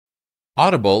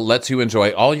Audible lets you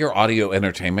enjoy all your audio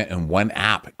entertainment in one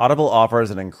app. Audible offers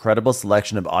an incredible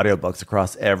selection of audiobooks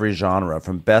across every genre,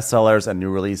 from bestsellers and new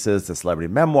releases to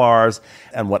celebrity memoirs,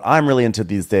 and what I'm really into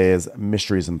these days,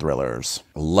 mysteries and thrillers.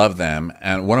 Love them.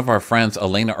 And one of our friends,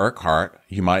 Elena Urquhart,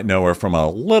 you might know her from a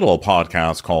little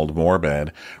podcast called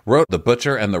Morbid, wrote The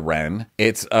Butcher and the Wren.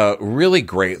 It's a really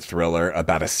great thriller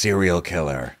about a serial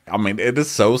killer. I mean, it is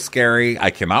so scary.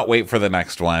 I cannot wait for the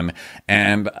next one.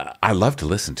 And I love to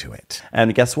listen to it.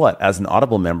 And guess what? As an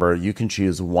Audible member, you can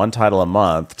choose one title a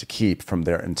month to keep from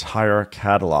their entire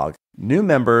catalog. New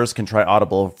members can try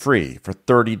Audible free for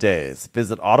 30 days.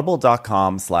 Visit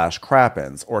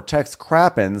audible.com/Crappens or text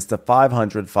Crappens to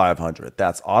 500-500.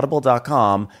 That's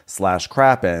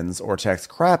audible.com/Crappens or text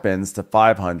Crappens to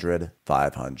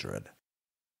 500-500.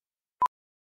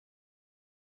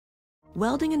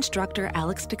 Welding instructor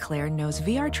Alex DeClaire knows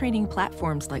VR training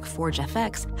platforms like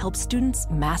ForgeFX help students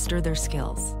master their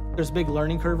skills. There's a big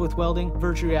learning curve with welding.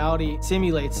 Virtual reality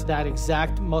simulates that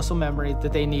exact muscle memory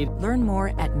that they need. Learn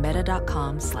more at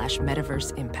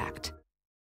meta.com/metaverseimpact.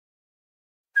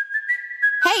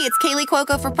 Hey, it's Kaylee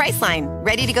Cuoco for Priceline.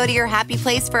 Ready to go to your happy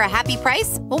place for a happy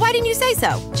price? Well, why didn't you say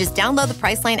so? Just download the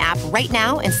Priceline app right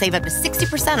now and save up to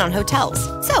 60% on hotels.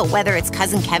 So whether it's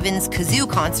Cousin Kevin's Kazoo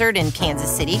Concert in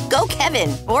Kansas City, go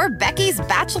Kevin, or Becky's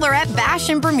Bachelorette Bash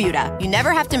in Bermuda, you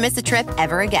never have to miss a trip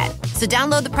ever again. So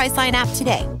download the Priceline app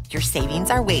today. Your savings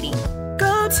are waiting.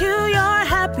 Go to your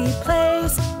happy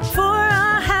place for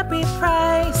a happy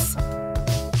price.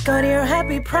 Go to your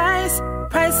happy price,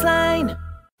 Priceline.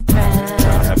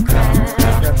 Watch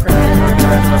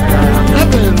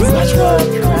what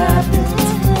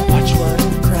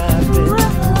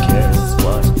cares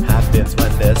what happens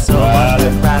when there's so much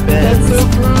that happens.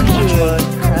 Watch what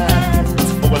happens.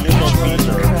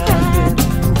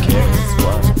 Who cares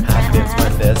what happens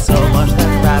when there's so much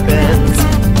that happens.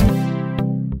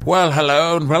 Well,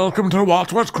 hello and welcome to What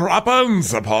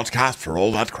Crappens, a podcast for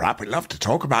all that crap we love to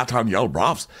talk about on Yelp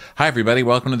Brovs. Hi, everybody.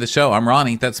 Welcome to the show. I'm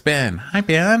Ronnie. That's Ben. Hi,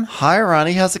 Ben. Hi,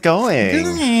 Ronnie. How's it going?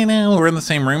 We're in the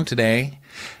same room today.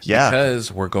 Yeah.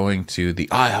 Because we're going to the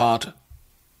iHeart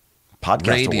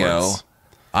Podcast Awards.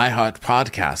 iHeart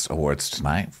Podcast Awards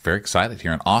tonight. Very excited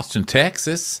here in Austin,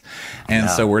 Texas. And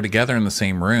so we're together in the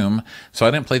same room. So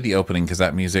I didn't play the opening because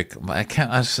that music,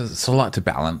 it's a lot to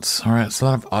balance. All right. It's a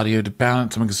lot of audio to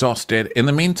balance. I'm exhausted. In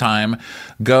the meantime,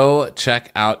 go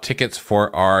check out tickets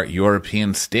for our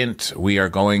European stint. We are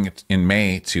going in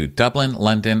May to Dublin,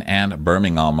 London, and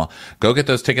Birmingham. Go get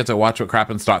those tickets at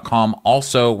watchwhatcrappens.com.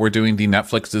 Also, we're doing the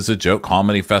Netflix is a Joke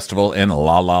Comedy Festival in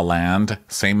La La Land,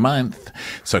 same month.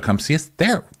 So come see us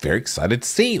there. Very excited to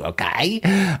see you, okay?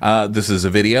 This is a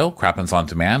video, Crappens On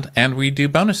Demand, and we do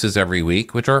bonuses every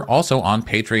week, which are also on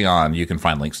Patreon. You can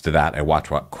find links to that at Watch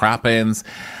What Crappens.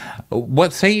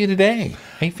 What say you today?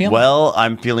 How you feeling? Well,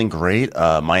 I'm feeling great.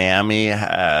 Miami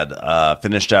had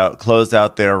closed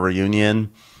out their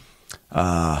reunion.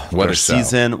 What a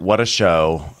season. show. What a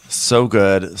show. So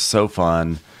good, so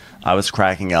fun. I was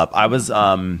cracking up. I was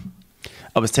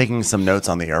taking some notes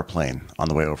on the airplane on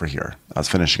the way over here. I was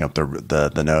finishing up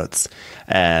the notes.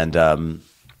 And, so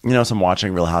I'm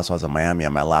watching Real Housewives of Miami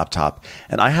on my laptop.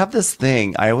 And I have this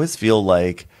thing. I always feel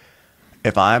like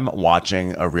if I'm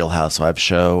watching a Real Housewives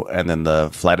show and then the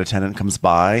flight attendant comes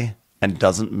by and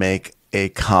doesn't make a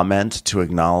comment to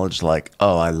acknowledge like,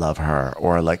 oh, I love her,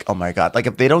 or like, oh my God. Like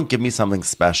if they don't give me something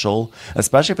special,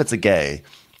 especially if it's a gay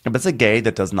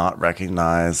that does not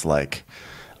recognize like,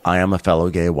 I am a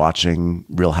fellow gay watching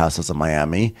Real Housewives of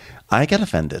Miami, I get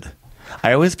offended.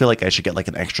 I always feel like I should get like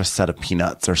an extra set of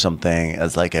peanuts or something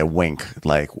as like a wink,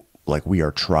 like we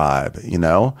are tribe,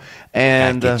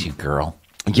 And I get you, girl.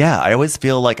 Yeah, I always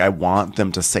feel like I want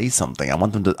them to say something. I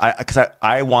want them to, because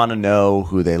I want to know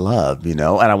who they love, and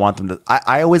I want them to.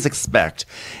 I always expect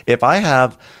if I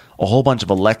have a whole bunch of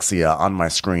Alexia on my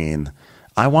screen,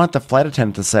 I want the flight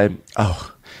attendant to say,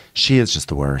 "Oh, she is just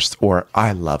the worst," or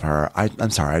 "I love her. I'm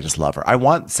sorry, I just love her." I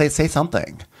want say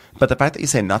something, but the fact that you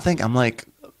say nothing, I'm like,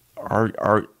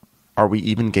 are we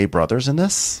even gay brothers in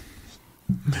this?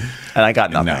 And I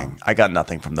got nothing. No. I got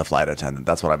nothing from the flight attendant.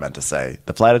 That's what I meant to say.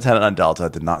 The flight attendant on Delta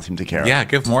did not seem to care. Yeah,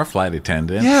 give more flight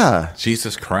attendants. Yeah,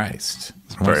 Jesus Christ.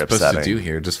 What am I supposed to do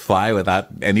here? Just fly without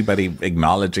anybody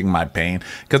acknowledging my pain?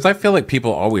 Because I feel like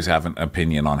people always have an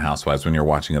opinion on Housewives when you're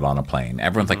watching it on a plane.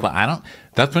 Everyone's like, well, I don't.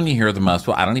 That's when you hear the most,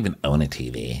 well, I don't even own a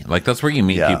TV. Like, that's where you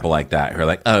meet people like that who are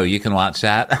like, oh, you can watch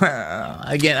that?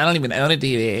 Again, I don't even own a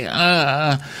TV.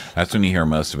 That's when you hear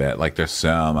most of it. Like, they're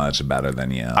so much better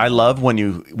than you. I love when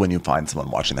you find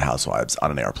someone watching the Housewives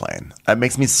on an airplane. That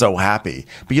makes me so happy.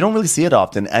 But you don't really see it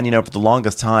often. And, for the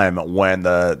longest time when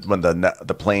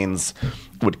the planes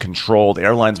the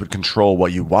airlines would control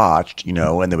what you watched, you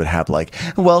know, and they would have like,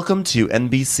 welcome to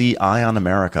NBC Eye on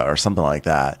America or something like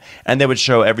that. And they would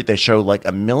show they show like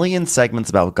a million segments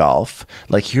about golf.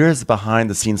 Like, here's a behind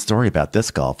the scenes story about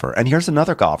this golfer. And here's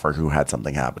another golfer who had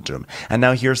something happen to him. And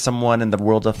now here's someone in the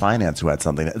world of finance who had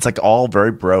something. It's like all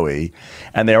very bro-y.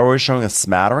 And they're always showing a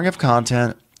smattering of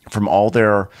content from all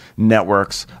their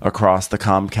networks across the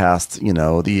Comcast, you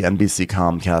know, the NBC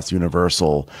Comcast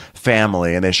Universal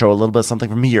family. And they show a little bit of something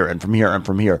from here and from here and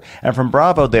from here. And from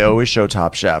Bravo, they always show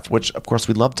Top Chef, which, of course,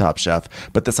 we love Top Chef.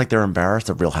 But it's like they're embarrassed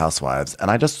of Real Housewives.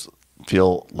 And I just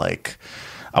feel like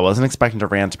I wasn't expecting to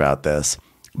rant about this,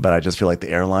 but I just feel like the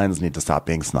airlines need to stop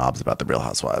being snobs about the Real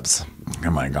Housewives.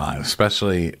 Oh, my God.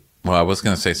 Especially... Well, I was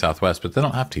going to say Southwest, but they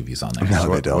don't have TVs on there. No,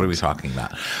 so they don't. What are we talking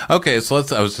about? Okay, so let's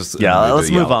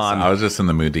move on. I was just in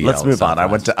the mood to Let's yell move on.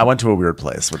 Southwest. I went to a weird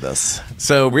place with this.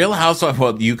 So Real Housewives,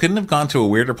 well, you couldn't have gone to a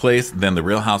weirder place than the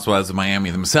Real Housewives of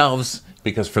Miami themselves,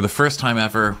 because for the first time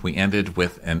ever, we ended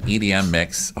with an EDM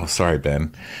mix. Oh, sorry,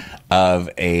 Ben.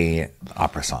 Of a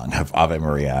opera song of Ave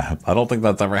Maria. I don't think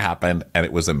that's ever happened, and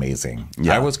it was amazing.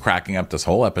 Yeah. I was cracking up this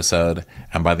whole episode,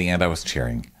 and by the end, I was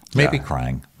cheering. Maybe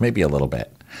crying. Maybe a little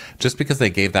bit. Just because they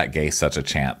gave that gay such a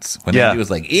chance. When he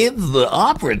was like, it's the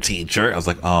opera teacher. I was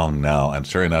like, oh, no. And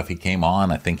sure enough, he came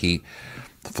on. I think he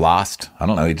flossed. I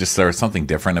don't know. There was something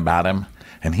different about him.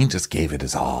 And he just gave it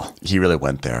his all. He really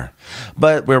went there.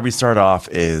 But where we start off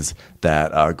is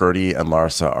that Gertie and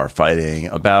Larsa are fighting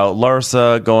about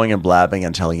Larsa going and blabbing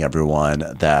and telling everyone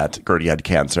that Gertie had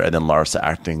cancer, and then Larsa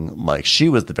acting like she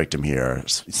was the victim here,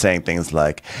 saying things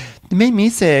like, "You made me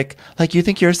sick. Like, you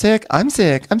think you're sick? I'm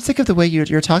sick. I'm sick of the way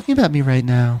you're talking about me right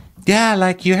now." Yeah,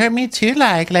 like, you hurt me too,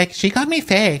 like, she got me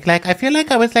fake. Like, I feel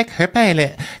like I was, like, hurt by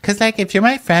it. Because, like, if you're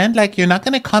my friend, like, you're not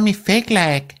going to call me fake,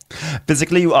 like.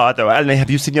 Physically, you are, though. And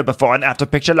have you seen your before and after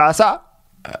picture, Larsa?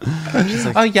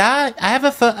 Like, oh, yeah, I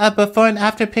have a before and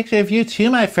after picture of you,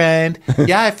 too, my friend.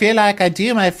 Yeah, I feel like I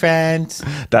do, my friend.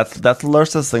 That's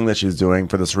Larsa's thing that she's doing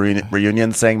for this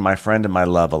reunion, saying my friend and my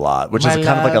love a lot, which is kind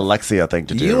of like a Lexia thing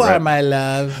to do. You are my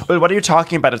love. Well, what are you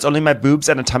talking about? It's only my boobs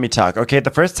and a tummy tuck. Okay, the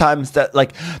first step is to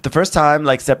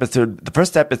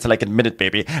like admit it,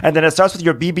 baby, and then it starts with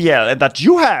your BBL and that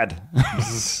you had.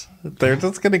 They're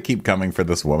just going to keep coming for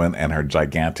this woman and her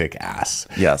gigantic ass.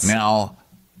 Yes. Now,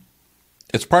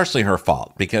 it's partially her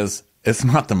fault because it's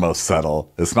not the most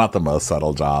subtle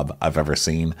job I've ever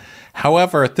seen.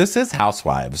 However, this is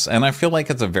Housewives, and I feel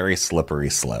like it's a very slippery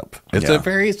slope. It's a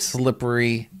very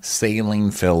slippery,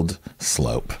 saline-filled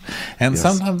slope. And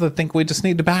sometimes I think we just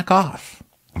need to back off.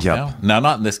 Yep. You know? Now,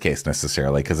 not in this case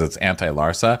necessarily, because it's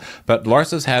anti-Larsa, but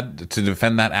Larsa's had to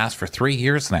defend that ass for 3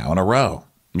 years now in a row.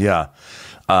 Yeah.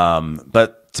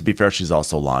 But to be fair, she's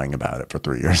also lying about it for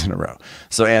 3 years in a row.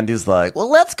 So Andy's like, well,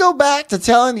 let's go back to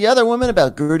telling the other women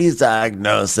about Gertie's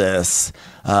diagnosis.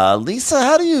 Lisa,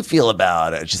 how do you feel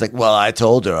about it? She's like, well, I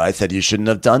told her. I said you shouldn't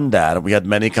have done that. We had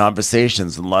many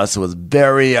conversations, and Lisa was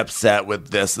very upset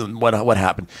with this. And what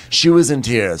happened? She was in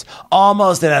tears,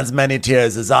 almost in as many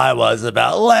tears as I was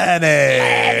about Lenny.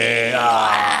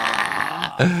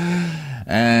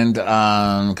 And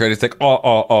Gertie's like,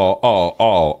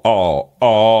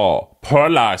 poor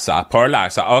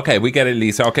Larsa. Okay, we get it,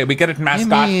 Lisa. Okay, we get it,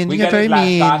 mascot. We get it,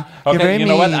 mascot. Okay, you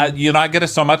know what? I get it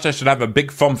so much I should have a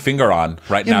big foam finger on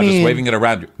right now, just waving it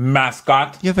around you.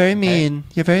 Mascot. You're very mean.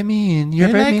 You're very mean. You're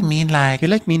very mean. You're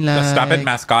like mean like. Stop it,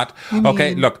 mascot.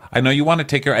 Okay, look, I know you want to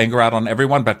take your anger out on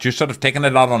everyone, but you should have taken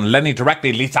it out on Lenny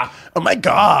directly, Lisa. Oh my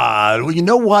God. Well, you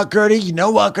know what, Gertie? You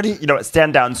know what?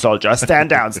 Stand down, soldier.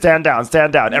 Stand down.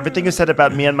 Everything you said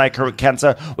about me and my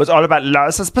cancer was all about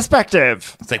Larsa's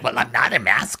perspective. It's like, well, I'm not a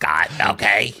mascot,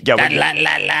 okay? Yeah, la la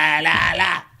la la la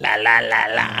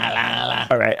la.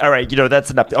 All right.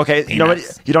 That's enough. Okay, you know what?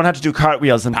 You don't have to do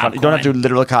cartwheels in front. You don't have to do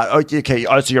literal Okay.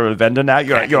 Also, you're a vendor now.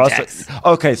 You're also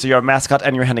okay. So you're a mascot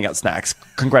and you're handing out snacks.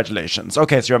 Congratulations.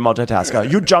 Okay, so you're a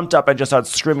multitasker. You jumped up and just started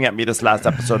screaming at me this last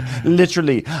episode.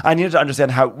 Literally, I needed to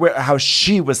understand how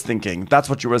she was thinking. That's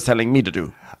what you were telling me to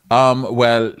do.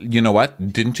 Well, you know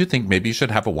what? Didn't you think maybe you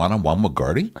should have a one-on-one with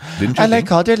Gertie? Didn't you think?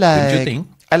 Called her like. Didn't you think?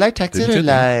 I like texted her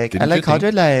like. I like called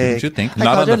her like. Didn't you think?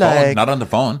 Not on the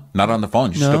phone.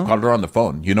 You should have called her on the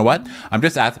phone. You know what? I'm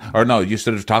just asking. Or no, you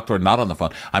should have talked to her not on the phone.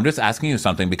 I'm just asking you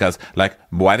something because, like,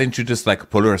 why didn't you just, like,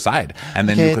 pull her aside and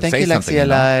then you could say something? You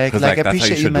know? Like, that's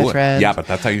appreciate how you, my friend. Yeah, but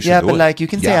that's how you should do it. Yeah, but, like, you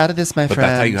can say out of this, my friend. But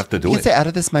that's how you have to do it. You can say out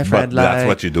of this, my friend. But that's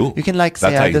what you do. You can, like,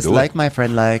 say out of this, like, my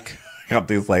friend, like. about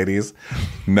these ladies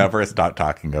never stop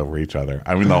talking over each other.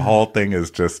 I mean, the whole thing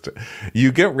is just,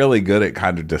 you get really good at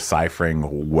kind of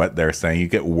deciphering what they're saying. You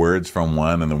get words from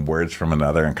one and then words from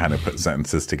another and kind of put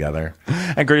sentences together.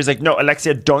 And Gertie's like, no,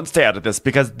 Alexia, don't stay out of this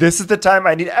because this is the time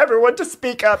I need everyone to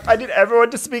speak up. I need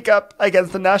everyone to speak up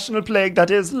against the national plague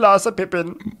that is Larsa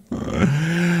Pippen.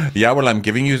 Yeah, well, I'm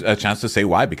giving you a chance to say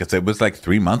why, because it was like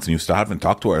 3 months and you still haven't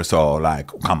talked to her. So, like,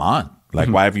 come on. Like,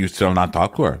 why have you still not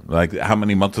talked to her? Like, how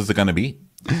many months is it going to be?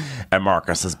 And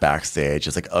Marcus is backstage.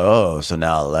 It's like, oh, so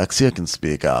now Alexia can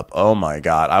speak up. Oh, my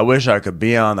God. I wish I could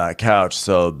be on that couch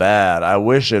so bad. I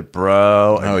wish it,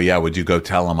 bro. Oh, yeah. Would you go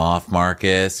tell him off,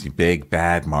 Marcus? You big,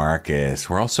 bad Marcus.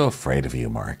 We're all so afraid of you,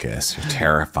 Marcus. You're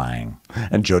terrifying.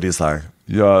 And Jody's like,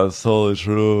 yeah, it's totally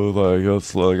true. Like,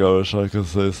 it's like, I wish I could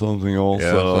say something also.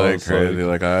 Yeah, it's like crazy.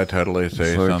 Like, I totally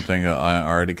say something. I'm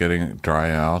already getting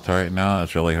dry out right now.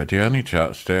 It's really hard. Do you have any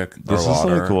chapstick or This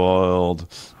water? is like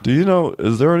wild. Do you know,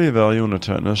 is there any value in a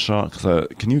tetanus shot?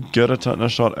 Can you get a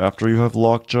tetanus shot after you have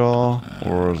lockjaw?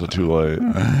 Or is it too late?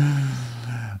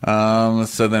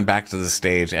 So then back to the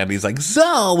stage, and he's like,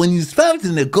 so when you spoke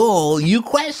to Nicole, you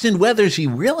questioned whether she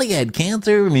really had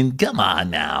cancer? I mean, come on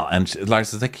now. And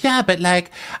Lars is like, yeah, but like,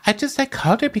 I just like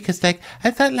called her because like, I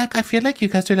thought like, I feel like you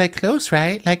guys are like close,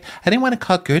 right? Like, I didn't want to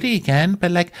call Gertie again, but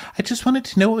like, I just wanted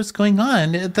to know what was going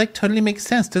on. It like totally makes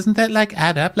sense. Doesn't that like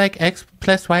add up like X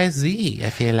plus Y is Z, I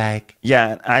feel like.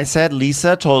 yeah, I said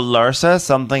Lisa told Larsa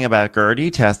something about Gertie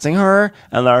testing her.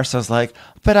 And Larsa's like,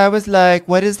 but I was like,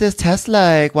 what is this test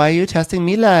like? Why are you testing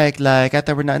me like I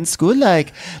thought we're not in school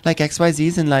like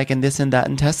XYZs and this and that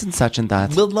and test and such and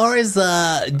that. Well, Lars,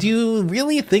 do you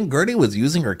really think Gertie was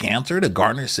using her cancer to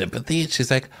garner sympathy?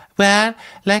 She's like, well,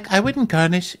 like, I wouldn't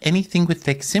garnish anything with,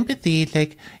 like, sympathy.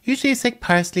 Like, usually it's, like,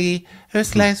 parsley or a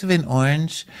slice of an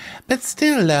orange. But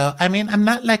still, though, I mean, I'm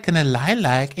not, like, gonna lie,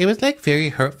 like, it was, like, very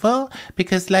hurtful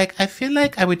because, like, I feel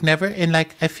like I would never, in,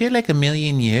 like, I feel like a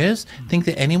million years, think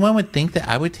that anyone would think that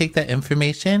I would take that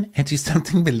information and do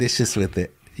something malicious with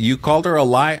it. You called her a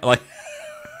lie? Like,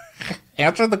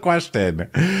 answer the question.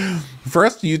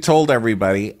 First, you told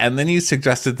everybody, and then you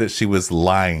suggested that she was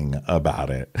lying about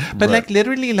it. But, like,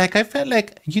 literally, like, I felt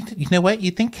like, you know what?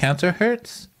 You think cancer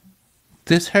hurts?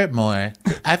 This hurt more.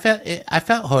 I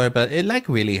felt horrible. It, like,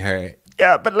 really hurt.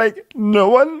 Yeah, but like, no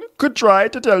one could try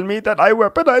to tell me that I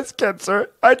weaponized cancer.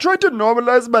 I tried to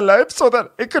normalize my life so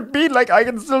that it could be like I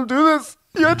can still do this.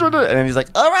 And he's like,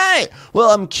 all right. Well,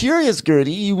 I'm curious,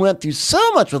 Gertie. You went through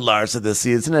so much with Larsa this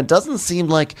season. It doesn't seem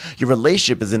like your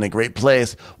relationship is in a great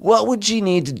place. What would you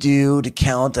need to do to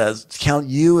count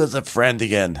you as a friend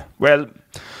again? Well,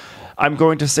 I'm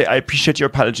going to say I appreciate your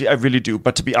apology. I really do.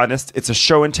 But to be honest, it's a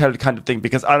show and tell kind of thing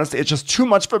because honestly, it's just too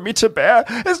much for me to bear.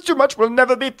 It's too much. We'll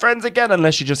never be friends again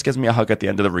unless she just gives me a hug at the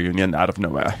end of the reunion out of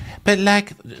nowhere. But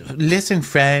like, listen,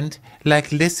 friend.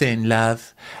 Like, listen,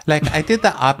 love. Like, I did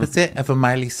the opposite of a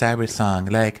Miley Cyrus song.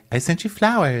 Like, I sent you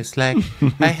flowers. Like,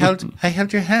 I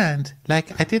held your hand.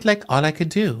 Like, I did like all I could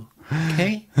do.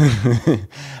 Okay.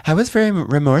 I was very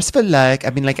remorseful. Like, I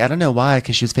mean, like, I don't know why,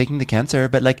 because she was faking the cancer,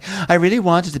 but like, I really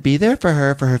wanted to be there for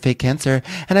her fake cancer.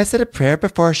 And I said a prayer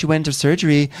before she went to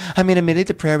surgery. I mean, immediately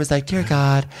the prayer was like, dear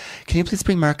God, can you please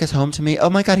bring Marcus home to me? Oh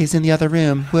my God, he's in the other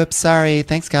room. Whoops, sorry.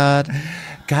 Thanks, God.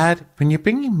 God, when you're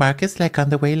bringing Marcus like on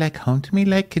the way like home to me,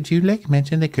 like, could you like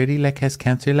mention that Gertie like has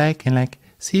cancer, like, and like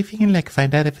see if you can like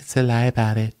find out if it's a lie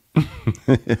about it. All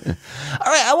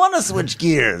right, I want to switch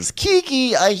gears.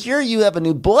 Kiki, I hear you have a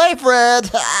new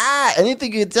boyfriend.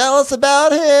 Anything you can tell us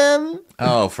about him?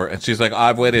 And she's like,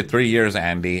 I've waited 3 years,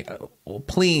 Andy.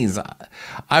 Please,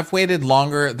 I've waited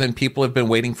longer than people have been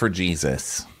waiting for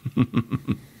Jesus.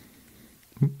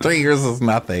 3 years is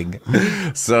nothing.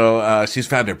 So she's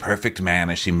found her perfect man,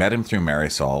 and she met him through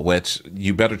Marisol, which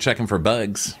you better check him for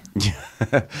bugs.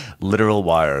 Literal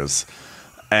wires.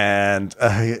 And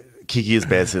Kiki is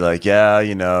basically like, yeah,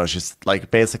 you know, she's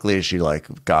like, basically she like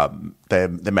they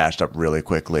matched up really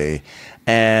quickly.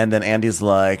 And then Andy's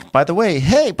like, by the way,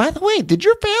 did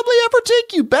your family ever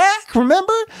take you back?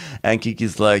 Remember? And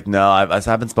Kiki's like, no, I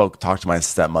haven't talked to my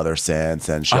stepmother since.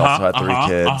 And she also had 3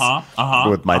 kids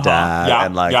with my dad. Yeah,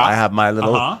 and like, I have my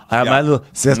little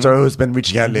sister who's been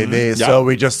reaching out lately. Yeah. So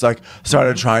we just like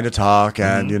started trying to talk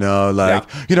and, you know, like,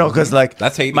 you know, cause like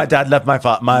that's Haiti. My dad left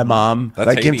my mom, that's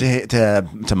like Haiti.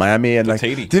 came to Miami and that's like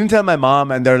Haiti. didn't tell my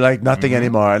mom and they're like nothing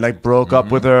anymore. And like broke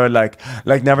up with her. Like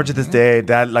never to this day.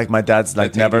 Dad, like my dad's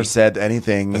like That's never Haiti. said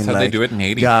anything. That's and, how they like, do it in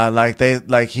Haiti. Yeah,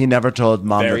 like he never told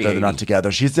mom Very that they're not Haiti.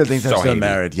 together. She still thinks they're still Haiti.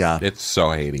 married. Yeah, It's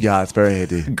so Haiti. yeah, it's very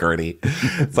Haiti. Gertie.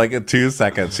 It's like in 2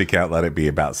 seconds, she can't let it be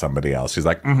about somebody else. She's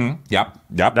like, yep.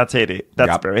 That's Haiti.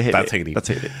 That's Yep, very Haiti. That's Haiti. That's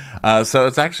Haiti. So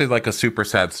it's actually like a super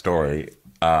sad story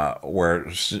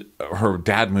where her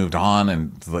dad moved on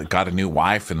and like, got a new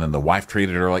wife, and then the wife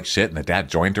treated her like shit, and the dad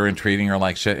joined her in treating her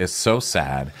like shit. It's so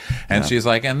sad. And she's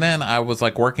like, and then I was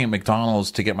like working at McDonald's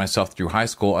to get myself through high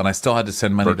school, and I still had to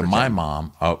send money to my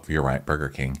mom. Oh, you're right, Burger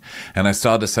King. And I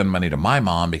still had to send money to my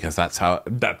mom because that's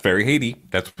very Haiti.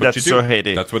 That's what you do. so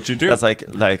Haiti. That's what you do. That's like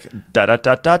da da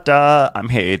da da da. I'm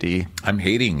Haiti. I'm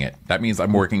hating it. That means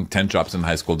I'm working 10 jobs in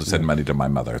high school to send money to my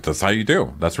mother. That's how you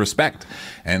do. That's respect.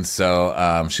 And so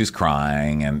she's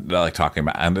crying and like talking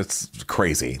about, and it's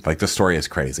crazy. Like the story is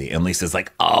crazy. And Lisa's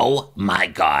like, oh my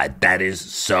God, that is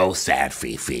so sad,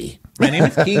 Fifi. My name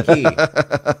is Kiki.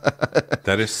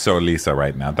 That is so Lisa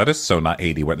right now. That is so not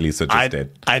 80 what Lisa just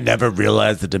did. I never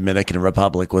realized the Dominican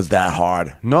Republic was that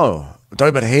hard. No. I'm talking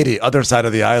about Haiti, other side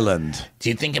of the island. Do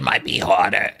you think it might be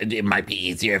harder? It might be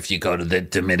easier if you go to the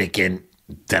Dominican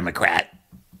Democrat?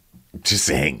 Just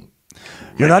saying.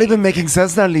 You're not even making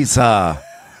sense now, Lisa.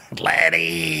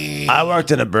 Lenny! I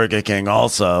worked in a Burger King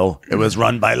also. It was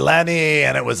run by Lenny,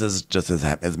 and it was his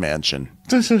mansion.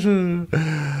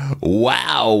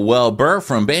 Wow. Well, Burr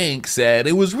from Bank said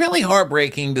it was really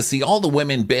heartbreaking to see all the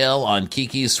women bail on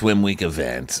Kiki's Swim Week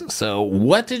event. So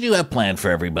what did you have planned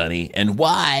for everybody, and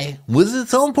why was it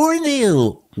so important to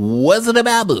you? Was it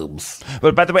about boobs?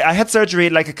 Well, by the way, I had surgery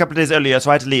like a couple of days earlier,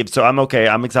 so I had to leave. So I'm okay.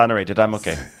 I'm exonerated. I'm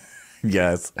okay.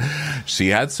 Yes. She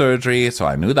had surgery, so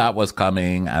I knew that was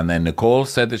coming. And then Nicole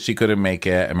said that she couldn't make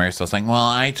it. And Marisol's like, well,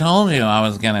 I told you I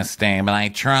was going to stay, but I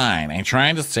tried. I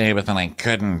tried to stay, but then I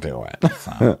couldn't do it.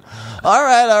 So. All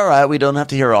right. We don't have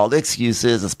to hear all the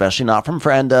excuses, especially not from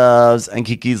friendos. And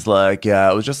Kiki's like,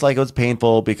 yeah, it was just like, it was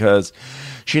painful because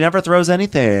she never throws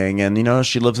anything. And, you know,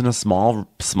 she lives in a small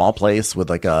place with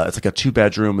it's like a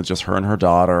 2-bedroom with just her and her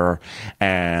daughter.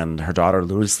 And her daughter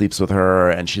literally sleeps with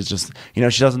her. And she's just, you know,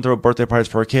 she doesn't throw birthday parties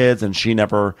for her kids. And she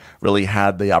never really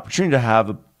had the opportunity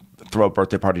to throw a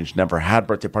birthday party. She never had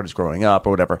birthday parties growing up or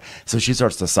whatever. So she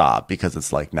starts to sob because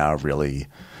it's like now really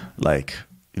like,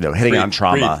 you know, hitting on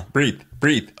trauma. Breathe.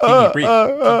 Kiki,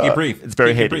 breathe. It's very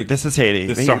Kiki, Haiti. breathe. This is Haiti.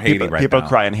 This is so Haiti people, right people now.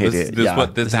 cry in Haiti. This is how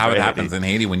it very happens in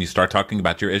Haiti when you start talking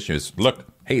about your issues. Look,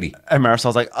 Haiti. And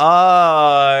Marisol's like,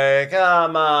 oh,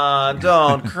 come on,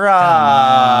 don't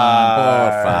cry.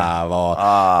 Por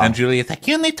favor. And Julia's like,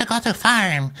 You need to go to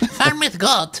farm with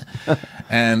goat.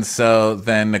 and so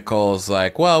then Nicole's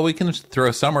like, well, we can throw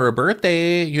Summer a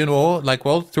birthday, you know, like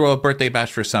we'll throw a birthday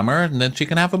bash for Summer and then she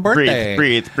can have a birthday.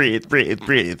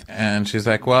 Breathe. And she's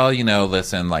like, well, you know,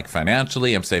 listen, like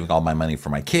financially, I'm saving all my money for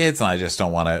my kids and I just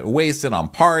don't want to waste it on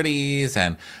parties.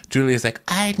 And Julia's like,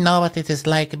 I know what it is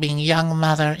like being a young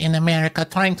mother in America,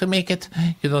 trying to make it.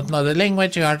 You don't know the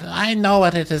language. I know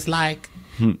what it is like.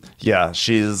 Yeah,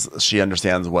 she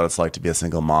understands what it's like to be a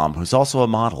single mom who's also a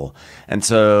model. And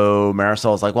so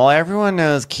Marisol's like, well, everyone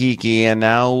knows Kiki, and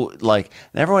now like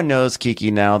everyone knows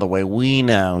Kiki now the way we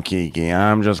know Kiki.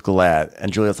 I'm just glad.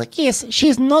 And Julia's like, yes,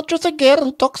 she's not just a girl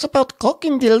who talks about cock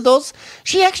and dildos.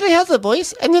 She actually has a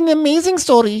voice and an amazing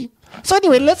story. So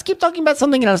anyway, let's keep talking about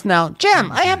something else now.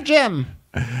 Jam, I have jam.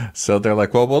 so they're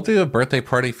like, well, we'll do a birthday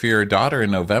party for your daughter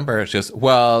in November. It's just,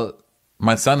 well,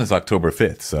 my son is October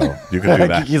 5th, so you can do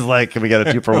that. He's like, can we get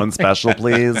a 2-for-1 special,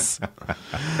 please?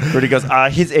 Rudy goes,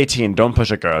 he's 18. Don't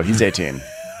push it, girl. He's 18.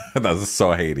 That's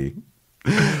so Haiti.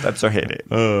 That's so Haiti.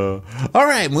 All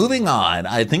right, moving on.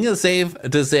 I think it's safe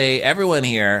to say everyone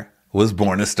here was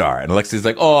born a star. And Alexi's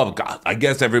like, oh, God, I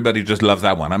guess everybody just loves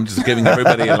that one. I'm just giving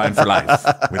everybody a line for life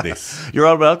with this. You're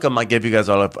all welcome. I gave you guys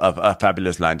all a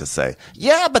fabulous line to say.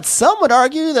 Yeah, but some would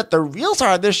argue that the real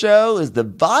star of this show is the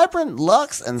vibrant,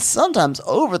 luxe, and sometimes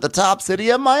over-the-top city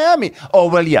of Miami. Oh,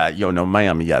 well, yeah,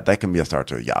 Miami, yeah, that can be a star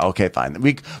too. Yeah, okay, fine.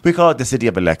 We call it the city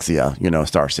of Alexia,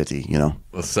 Star City,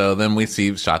 So then we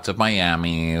see shots of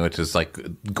Miami, which is like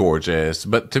gorgeous.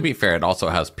 But to be fair, it also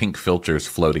has pink filters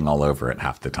floating all over it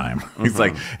half the time. He's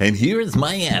like, and here is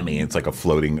Miami. It's like a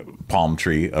floating palm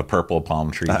tree, a purple palm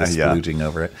tree just splooging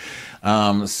over it.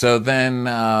 So then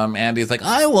Andy's like,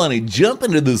 I want to jump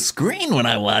into the screen when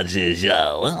I watch this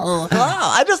show.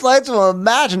 I just like to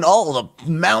imagine all the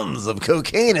mountains of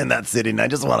cocaine in that city, and I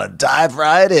just want to dive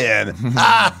right in.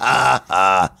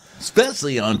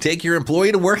 Especially on Take Your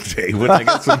Employee to Work Day, which I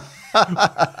guess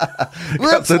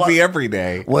would be every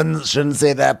day. Shouldn't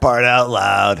say that part out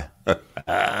loud.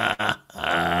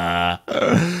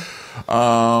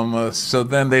 So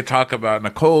then they talk about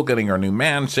Nicole getting her new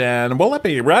mansion. Will it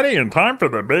be ready in time for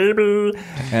the baby?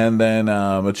 And then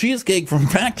a cheesecake from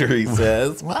Factory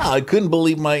says, wow, I couldn't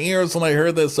believe my ears when I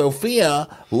heard that Sophia,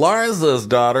 Larsa's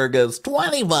daughter, gets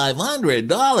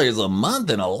 $2,500 a month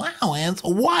in allowance.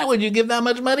 Why would you give that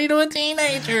much money to a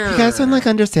teenager? You guys don't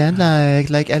understand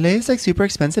like LA is super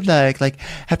expensive. Like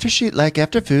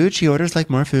after food she orders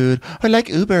more food, or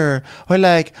Uber, or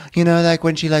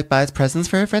when she buys presents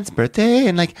for her friend's birthday,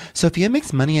 and Sophia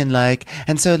makes money,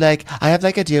 and so I have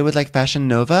a deal with Fashion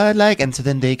Nova, and so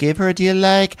then they gave her a deal,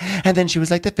 and then she was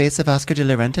the face of Oscar de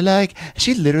la Renta,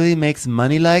 she literally makes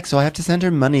money, so I have to send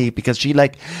her money because she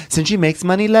since she makes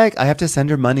money, I have to send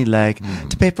her money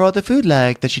to pay for all the food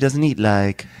that she doesn't eat.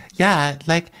 Yeah,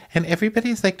 and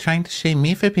everybody's trying to shame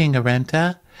me for being a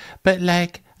renta, but I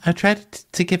try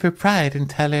to give her pride and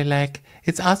tell her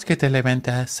it's Oscar de la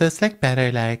Renta, so it's better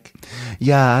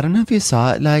Yeah, I don't know if you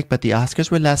saw it but the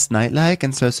Oscars were last night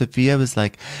and so Sophia was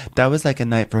that was a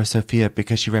night for Sophia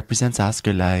because she represents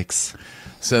Oscar likes.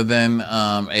 So then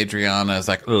Adriana is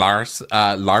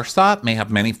Larsa may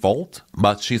have many faults,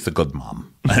 but she's a good mom.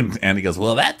 And he goes,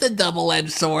 well, that's a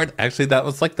double-edged sword. Actually, that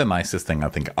was the nicest thing I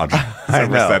think Audrey has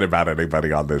ever said about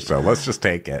anybody on this show. Let's just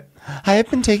take it. I have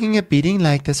been taking a beating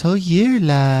this whole year.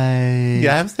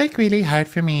 Yeah, it was really hard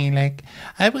for me.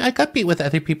 I got beat with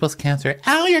other people's cancer.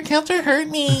 Ow, your cancer hurt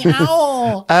me.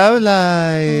 Ow. Oh,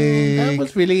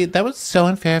 that was so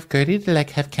unfair of Gertie to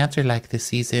have cancer this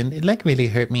season. It really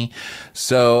hurt me.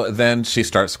 So then she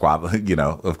starts squabbling.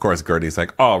 Of course, Gertie's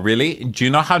oh, really? Do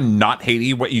you know how not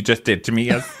Haiti what you just did to me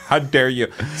is? How dare you?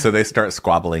 So they start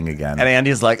squabbling again. And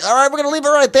Andy's all right, we're going to leave it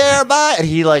right there. Bye. And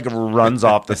he runs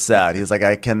off the set. He's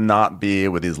I cannot be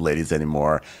with these ladies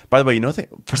anymore. By the way,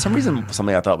 for some reason,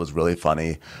 something I thought was really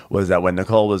funny was that when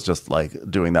Nicole was just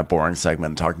doing that boring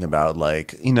segment talking about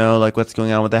what's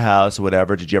going on with the house or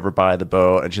whatever, did you ever buy the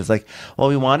boat? And she's well,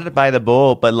 we wanted to buy the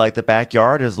boat, but the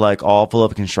backyard is all full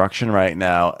of construction right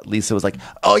now. Lisa was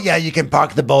oh yeah, you can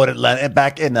park the boat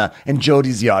back in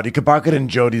Jody's yard. You can park it in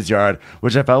Jody's yard,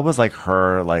 which I felt was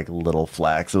her little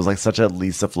flex. It was such a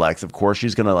Lisa flex. Of course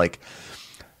she's gonna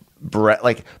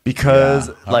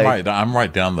because I'm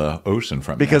right down the ocean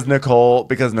from because Nicole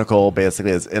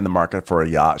basically is in the market for a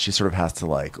yacht. She sort of has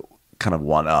to kind of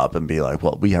one up and be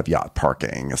well, we have yacht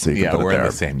parking, so you can put it we're there. in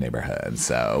the same neighborhood,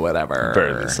 so whatever.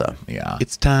 Very Lisa. Yeah.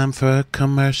 It's time for a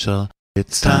commercial.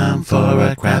 It's time for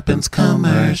a Crappens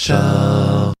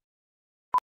commercial.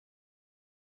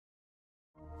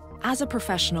 As a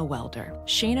professional welder,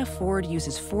 Shayna Ford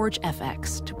uses Forge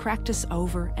FX to practice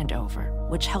over and over,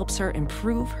 which helps her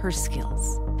improve her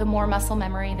skills. The more muscle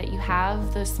memory that you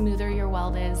have, the smoother your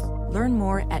weld is. Learn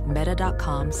more at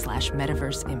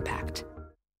meta.com/metaverseimpact.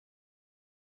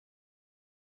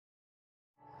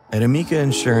 At Amica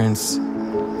Insurance,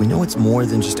 we know it's more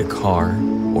than just a car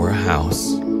or a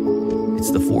house.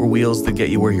 It's the four wheels that get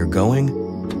you where you're going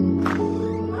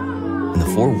and the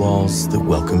four walls that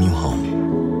welcome you home.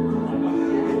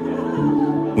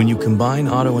 When you combine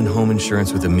auto and home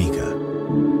insurance with Amica,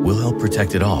 we'll help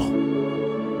protect it all.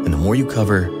 And the more you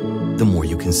cover, the more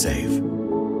you can save.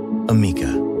 Amica.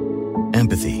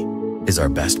 Empathy is our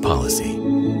best policy.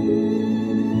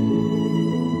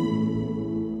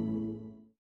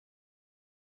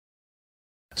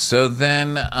 So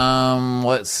then,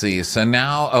 let's see. So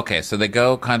now, okay, so they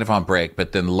go kind of on break,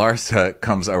 but then Larsa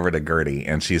comes over to Gertie,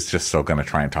 and she's just still going to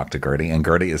try and talk to Gertie, and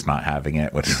Gertie is not having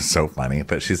it, which is so funny.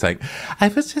 But she's I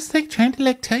was just trying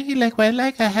to tell you why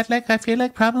I had I feel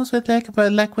problems with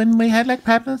but when we had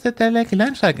problems at the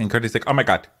lunch and Gertie's oh my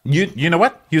God, you know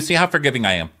what? You see how forgiving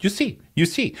I am. You see,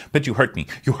 but you hurt me.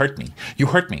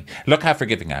 Look how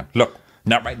forgiving I am. Look,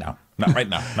 not right now,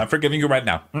 not forgiving you right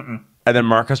now. Mm-mm. And then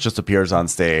Marcus just appears on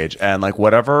stage, and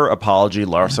whatever apology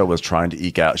Larsa was trying to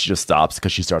eke out, she just stops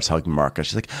because she starts hugging Marcus.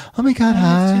 She's oh my God,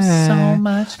 hi. You so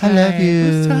much. I love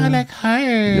you. So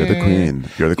hi. You're the queen.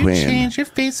 You changed. Your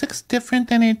face looks different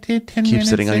than it did 10 minutes ago. Keep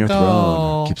sitting on your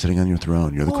throne. Keep sitting on your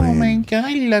throne. You're the queen. Oh my God,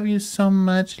 I love you so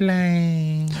much,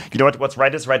 You know what? What's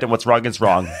right is right, and what's wrong is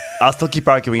wrong. I'll still keep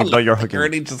arguing until you're hugging.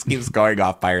 Gertie just keeps going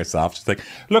off by herself. She's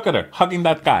look at her, hugging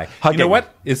that guy. Hugging. You know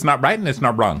what? It's not right and it's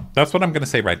not wrong. That's what I'm going to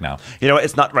say right now. You know what?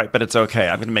 It's not right, but it's okay.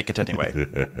 I'm going to make it anyway.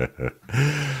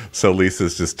 So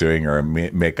Lisa's just doing her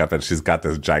makeup, and she's got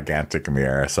this gigantic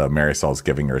mirror. So Marisol's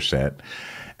giving her shit.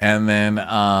 And then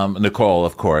Nicole,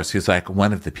 of course, she's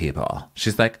one of the people.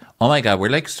 She's oh my God,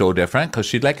 we're so different because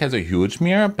she has a huge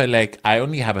mirror, but I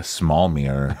only have a small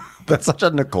mirror. That's such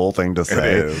a Nicole thing to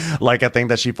say. It is. A thing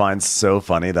that she finds so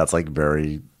funny. That's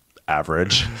very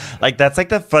average. Like, that's like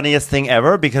the funniest thing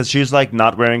ever because she's like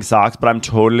not wearing socks, but I'm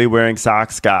totally wearing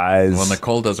socks, guys. Well,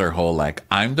 Nicole does her whole like,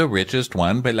 I'm the richest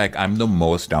one, but like I'm the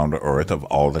most down to earth of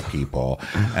all the people.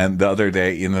 And the other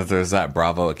day, you know, there's that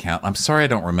Bravo account. I'm sorry I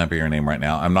don't remember your name right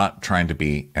now. I'm not trying to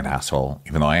be an asshole,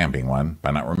 even though I am being one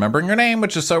by not remembering your name,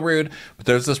 which is so rude. But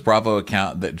there's this Bravo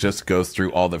account that just goes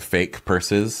through all the fake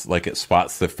purses. Like it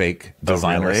spots the fake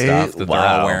designer stuff that they're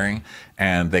all wearing.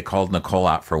 And they called Nicole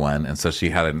out for one. And so she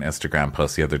had an Instagram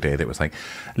post the other day that was like,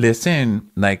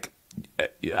 listen, like,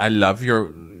 I love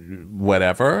your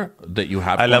whatever that you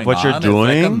have. I love what you're doing.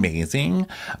 doing. It's like amazing.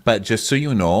 But just so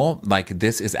you know, like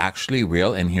this is actually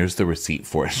real. And here's the receipt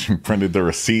for it. She printed the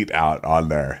receipt out on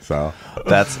there. So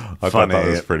that's I funny. thought that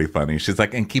was pretty funny. She's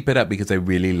like, and keep it up because I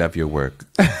really love your work.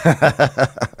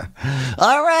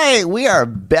 All right, we are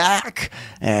back.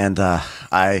 And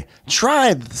I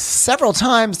tried several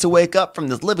times to wake up from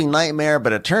this living nightmare,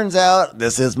 but it turns out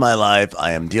this is my life.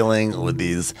 I am dealing with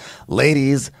these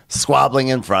ladies squabbling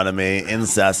in front of me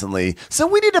incessantly. So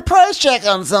we need a price check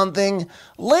on something.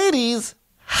 Ladies,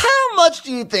 how much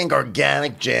do you think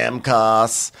organic jam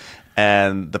costs?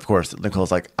 And of course,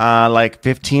 Nicole's like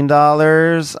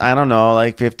 $15. I don't know,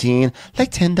 like 15,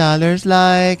 like $10,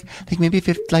 like maybe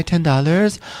like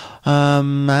 $10. I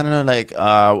don't know, like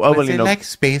Was it like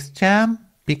Space Jam?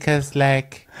 Because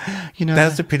like, you know,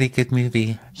 that's a pretty good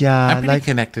movie. Yeah, I'm pretty like,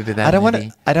 connected to that. I don't want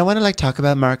to like talk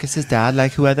about Marcus's dad.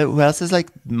 Like who else's like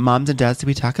moms and dads do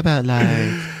we talk about?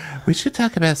 Like we should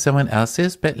talk about someone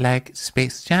else's, but like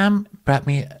Space Jam brought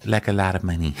me like a lot of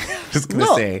money. Just gonna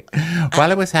say,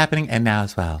 while it was happening and now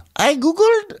as well. I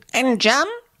googled and jam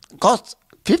costs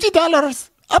 $50.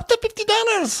 Up to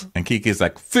 $50. And Kiki's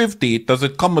like, 50? Does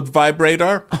it come with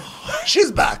vibrator?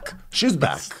 She's back. She's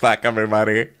back. She's back,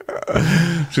 everybody.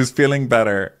 She's feeling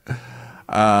better.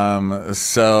 Beverly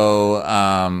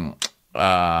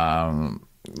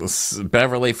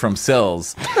from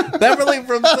Sills. Beverly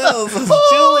from Sills.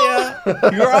 Julia,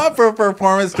 your opera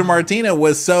performance to Martina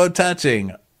was so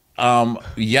touching.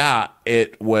 Yeah,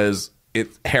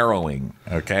 it's harrowing,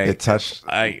 okay? It touched.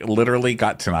 I literally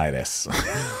got tinnitus.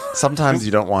 Sometimes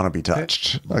you don't want to be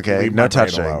touched, okay? No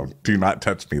touching. Do not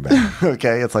touch me then.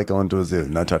 Okay, it's like going to a zoo.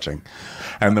 No touching.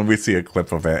 And then we see a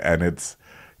clip of it, and it's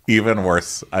even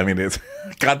worse. I mean, it's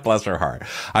God bless her heart.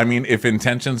 I mean, if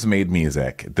Intentions made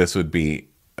music, this would be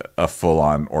a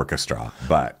full-on orchestra,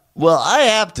 but... Well, I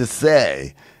have to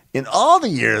say, in all the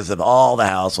years of all the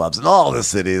housewives in all the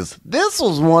cities, this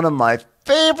was one of my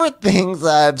favorite things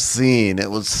I've seen. It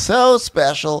was so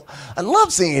special. I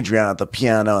love seeing Adriana at the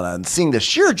piano and seeing the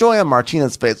sheer joy on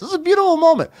Martina's face. It was a beautiful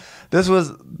moment.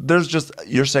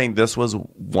 You're saying this was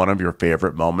one of your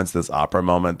favorite moments, this opera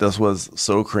moment. This was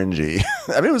so cringy.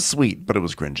 I mean, it was sweet, but it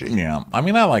was cringy. Yeah. I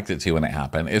mean, I liked it too when it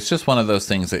happened. It's just one of those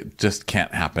things that just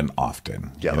can't happen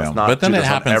often. Yeah, you know? But then it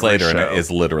happens later, and it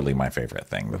is literally my favorite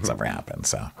thing that's ever happened.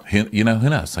 So, who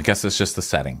knows? I guess it's just the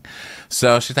setting.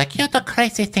 So she's like, You do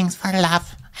crazy things for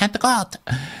love and God.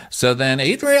 So then,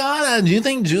 Adriana, do you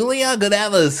think Julia could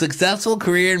have a successful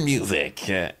career in music?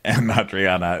 And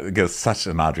Adriana goes, such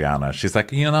an Adriana. She's like,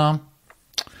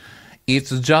 it's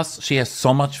just, she has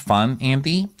so much fun,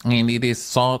 Andy, and it is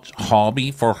such a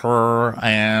hobby for her.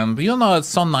 And, it's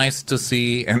so nice to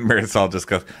see. And Marisol just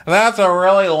goes, that's a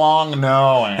really long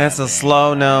no, Andy. That's a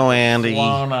slow no, Andy.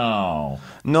 Slow no.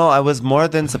 No, I was more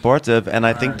than supportive, and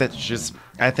I think that she's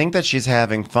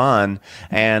having fun,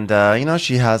 and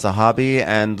she has a hobby,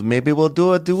 and maybe we'll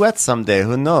do a duet someday.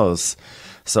 Who knows?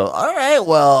 So, all right,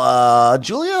 well,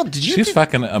 Julia, did you? She's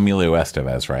fucking Emilio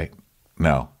Estevez, right?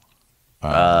 No.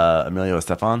 Emilio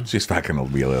Estefan? She's fucking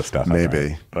Emilio Estefan.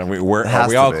 Maybe. Right? Are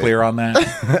we all clear on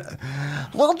that?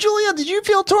 Well, Julia, did you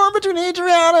feel torn between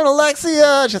Adriana and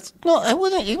Alexia?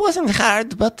 It wasn't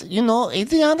hard, but,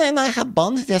 Adriana and I have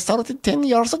bonds that started 10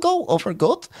 years ago over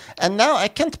GOAT, and now I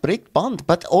can't break bond.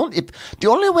 But the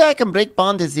only way I can break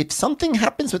bond is if something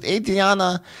happens with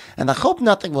Adriana, and I hope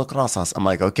nothing will cross us. I'm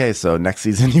like, okay, so next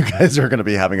season you guys are going to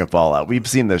be having a fallout. We've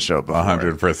seen this show before.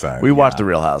 100%. We watched The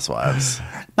Real Housewives.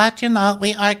 But,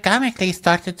 we organically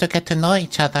started to get to know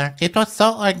each other. It was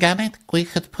so organic, we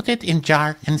could put it in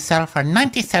jar and sell for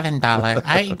 $97.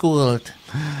 I Googled.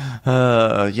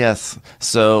 Yes.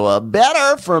 So,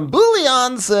 Better from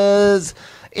Bouillon says,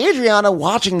 Adriana,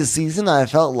 watching the season, I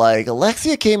felt like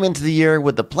Alexia came into the year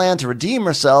with the plan to redeem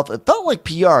herself. It felt like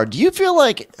PR. Do you feel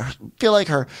like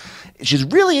she's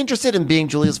really interested in being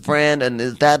Julia's friend, and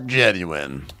is that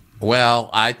genuine? Well,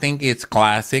 I think it's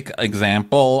classic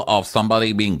example of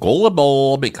somebody being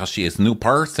gullible because she is a new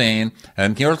person.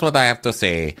 And here's what I have to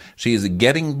say. She's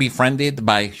getting befriended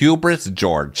by Hubris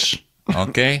George,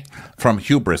 okay? From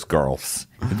Hubris Girls.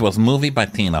 It was movie by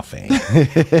Tina Fey.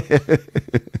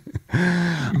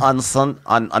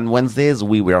 On Wednesdays,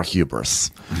 we wear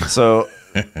hubris. So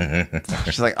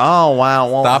she's like, oh,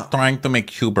 wow. Well, Stop trying to make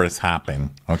hubris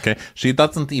happen, okay? She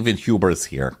doesn't even hubris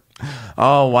here.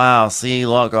 oh, wow. See,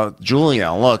 look,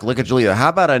 Julia, look at Julia. How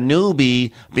about a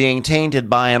newbie being tainted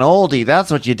by an oldie? That's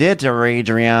what you did to her,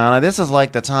 Adriana. This is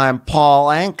like the time Paul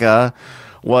Anka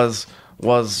was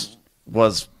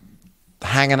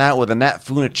hanging out with Annette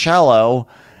Funicello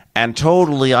and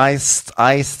totally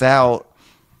iced out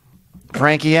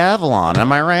Frankie Avalon.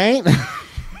 Am I right?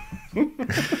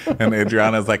 And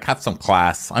Adriana's like, have some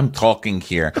class. I'm talking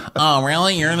here. Oh,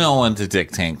 really? You're no one to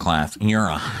dictate class. You're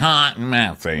a hot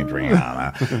mess,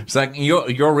 Adriana. She's like,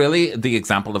 you're really the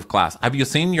example of class. Have you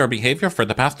seen your behavior for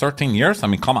the past 13 years? I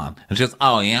mean, come on. And she's,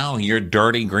 oh, yeah, your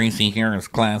dirty, greasy hair is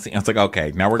classy. And it's like,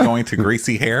 okay, now we're going to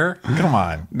greasy hair? Come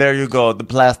on. There you go. The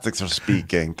plastics are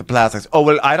speaking. The plastics. Oh,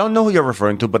 well, I don't know who you're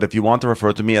referring to, but if you want to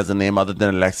refer to me as a name other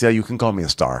than Alexia, you can call me a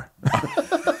star.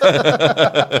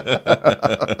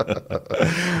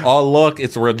 Oh, look,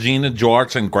 it's Regina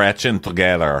George and Gretchen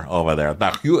together over there.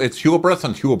 It's hubris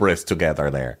and hubris together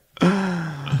there.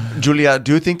 Julia,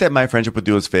 do you think that my friendship with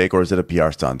you is fake, or is it a PR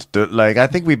stunt? I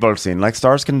think we've both seen,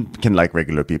 stars can like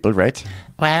regular people, right?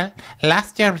 Well,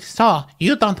 last year we saw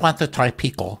you don't want to try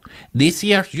pickle. This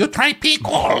year you try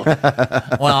pickle.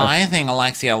 Well, I think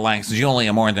Alexia likes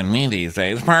Julia more than me these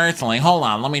days. Personally, hold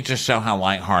on, let me just show how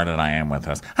lighthearted I am with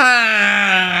this.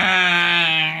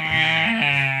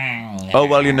 Oh,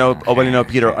 well, you know,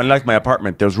 Peter, unlike my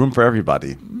apartment, there's room for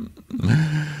everybody.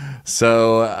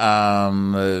 So,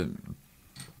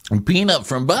 Peanut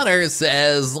from Butter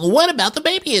says, what about the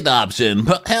baby adoption?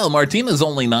 Hell, Martina's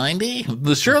only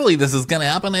 90. Surely this is going to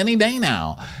happen any day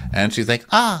now. And she's like,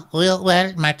 well,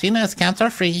 Martina is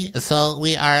cancer-free, so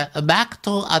we are back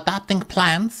to adopting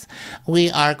plants. We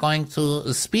are going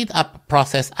to speed up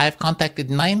process. I've contacted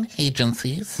 9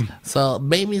 agencies, so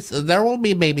there will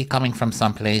be a baby coming from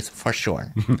someplace for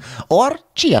sure. Or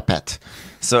Chia Pet.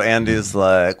 So Andy's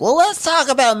like, Well, let's talk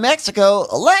about Mexico.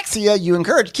 Alexia, you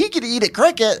encouraged Kiki to eat a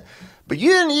cricket, but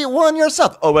you didn't eat one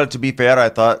yourself. oh, well, to be fair, I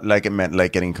thought it meant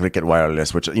getting cricket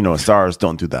wireless, which, stars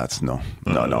don't do that. No.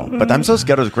 But I'm so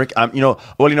scared of cricket.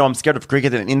 I'm scared of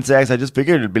cricket and insects. I just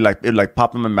figured it'd like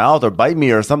pop in my mouth or bite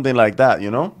me or something like that,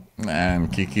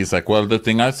 And Kiki's like, well, the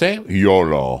thing I say,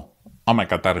 YOLO. Oh my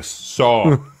God, that is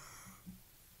so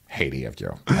Haiti of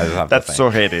you. That's so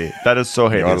Haiti. That is so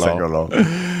Haiti. YOLO.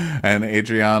 And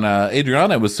Adriana,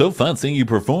 it was so fun seeing you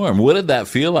perform. What did that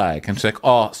feel like? And she's like,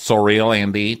 oh, surreal,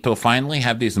 Andy, to finally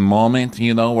have this moment,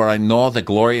 where I know that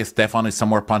Gloria Estefan is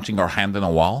somewhere punching her hand in a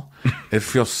wall. It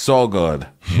feels so good,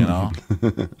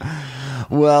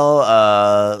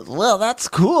 Well, that's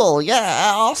cool.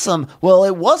 Yeah, awesome. Well,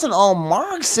 it wasn't all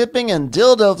marg sipping and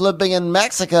dildo flipping in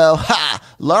Mexico. Ha!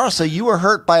 Larsa, you were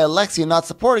hurt by Alexia not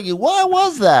supporting you. Why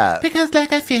was that? Because,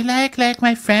 I feel like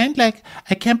my friend,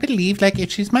 I can't believe,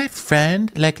 if she's my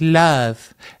friend,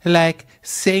 love,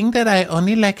 saying that I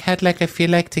only, had, I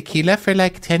feel like tequila for,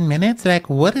 10 minutes,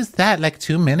 what is that?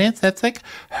 2 minutes? That's,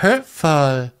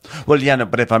 hurtful. Well, yeah, no,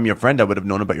 but if I'm your friend, I would have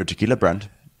known about your tequila brand.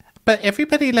 But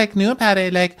everybody, knew about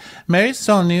it.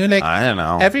 Marisol knew, I don't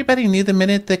know. Everybody knew the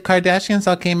minute the Kardashians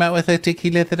all came out with a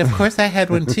tequila that, of course, I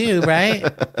had one too, right?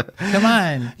 Come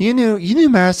on. You knew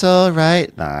Marisol,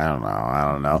 right? I don't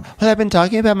know. Well, I've been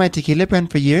talking about my tequila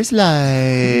brand for years,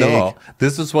 No,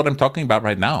 this is what I'm talking about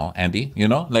right now, Andy.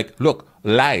 Look,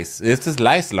 lies. This is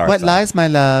lies, Larsa. What lies, my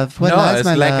love? What lies,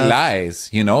 my love? Lies,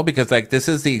 because this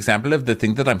is the example of the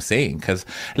thing that I'm saying. Because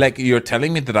you're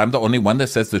telling me that I'm the only one that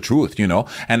says the truth,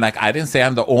 and I didn't say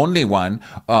I'm the only one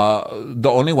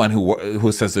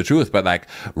who says the truth. But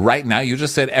right now, you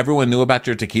just said everyone knew about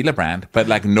your tequila brand, but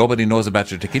nobody knows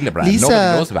about your tequila brand. Lisa,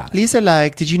 nobody knows about it. Lisa,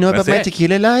 did you know about my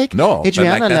tequila No.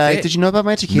 Adriana, did you know about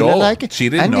my tequila she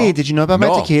didn't know. Andy, did you know about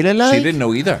my tequila She didn't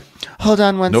know either. Hold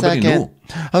on one Nobody second. knew.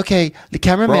 Okay, the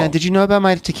cameraman, did you know about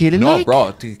my tequila No,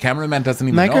 bro, the cameraman doesn't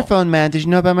even know. Microphone man, did you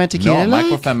know about my tequila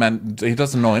microphone man, he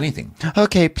doesn't know anything.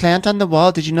 Okay, plant on the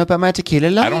wall, did you know about my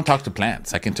tequila I don't talk to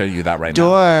plants. I can tell you that right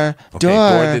now.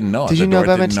 Door didn't know. Did you know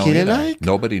about my tequila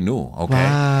Nobody knew, okay?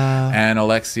 Wow. And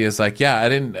Alexia's like, yeah, I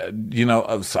didn't,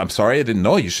 I'm sorry, I didn't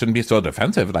know. You shouldn't be so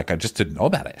defensive. I just didn't know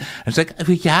about it. And she's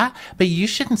like, yeah, but you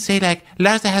shouldn't say,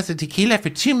 Larsa has a tequila for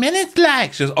 2 minutes,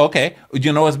 She goes, okay,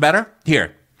 you know what's better?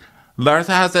 Here. Larsa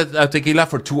has a tequila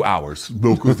for 2 hours.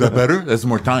 Is that better? That's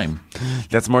more time.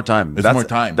 That's more time. That's more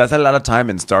time. That's a lot of time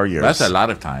in star years. That's a lot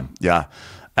of time. Yeah.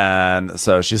 And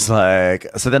so she's like,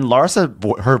 so then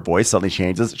Larsa, her voice suddenly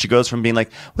changes. She goes from being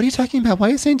like, what are you talking about? Why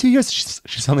are you saying 2 years?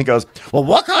 She suddenly goes, well,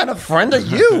 what kind of friend are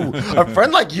you? A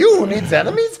friend like you who needs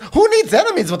enemies? Who needs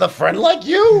enemies with a friend like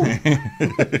you?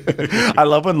 I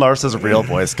love when Larsa's real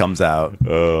voice comes out.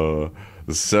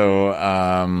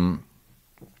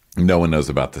 No one knows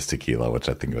about this tequila, which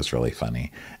I think was really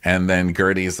funny. And then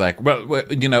Gertie's like, well,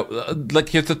 like,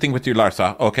 here's the thing with you,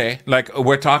 Larsa, okay? Like,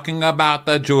 we're talking about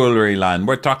the jewelry line.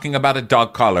 We're talking about a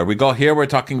dog collar. We go here, we're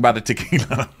talking about a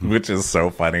tequila, which is so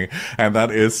funny. And that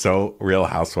is so Real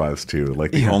Housewives, too.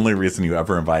 Like, the only reason you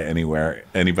ever invite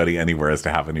anybody anywhere is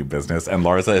to have a new business. And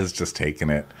Larsa has just taken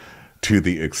it to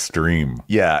the extreme.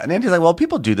 Yeah. And Andy's like, well,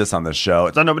 people do this on the show.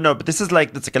 It's no, but this is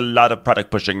like, it's like a lot of product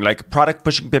pushing, like product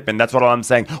pushing Pippin. That's what I'm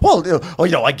saying. Well,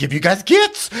 I give you guys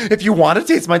gifts. If you want to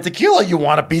taste my tequila, you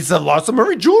want a piece of Larsa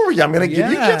Murray jewelry, I'm going to give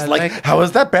you gifts. Like, how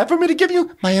is that bad for me to give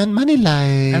you my own money?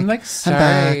 Like, I'm like,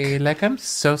 sorry. Like, I'm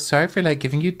so sorry for like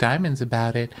giving you diamonds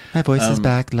about it. My voice is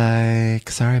back. Like,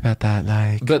 sorry about that.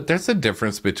 Like, but there's a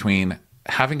difference between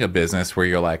having a business where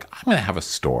you're like, I'm going to have a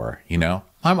store,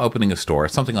 I'm opening a store,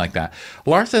 something like that.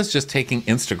 Larsa's just taking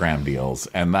Instagram deals,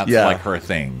 and that's like her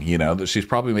thing, that she's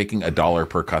probably making $1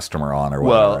 per customer on or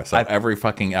whatever. Well, so every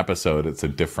fucking episode, it's a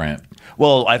different.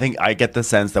 Well, I think I get the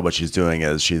sense that what she's doing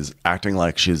is she's acting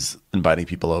like she's inviting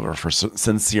people over for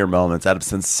sincere moments, out of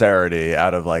sincerity,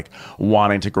 out of like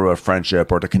wanting to grow a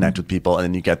friendship or to connect with people. And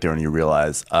then you get there and you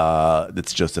realize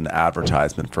it's just an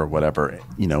advertisement for whatever,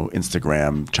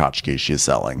 Instagram tchotchke she's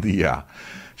selling. Yeah.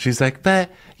 She's like, but,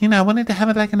 I wanted to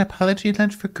have like an apology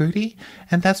lunch for Gertie.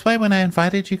 And that's why when I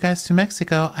invited you guys to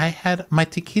Mexico, I had my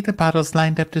tequila bottles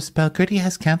lined up to spell Gertie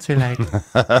has cancer like.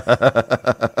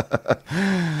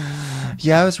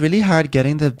 Yeah, it was really hard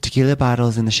getting the tequila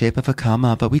bottles in the shape of a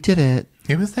comma, but we did it.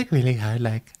 It was like really hard,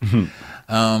 like.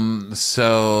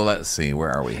 So let's see,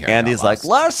 where are we here? Andy's like,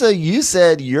 Larsa, you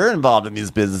said you're involved in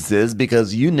these businesses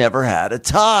because you never had a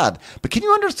Todd. But can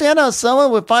you understand how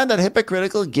someone would find that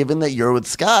hypocritical given that you're with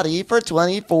Scotty for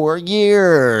 24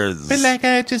 years? But like,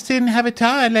 I just didn't have a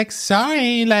Todd. Like,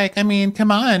 sorry. Like, I mean,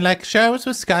 come on. Like, sure, I was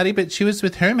with Scotty, but she was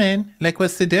with Herman. Like,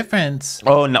 what's the difference?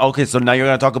 Oh, no, okay. So now you're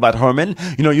going to talk about Herman?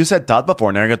 You said Todd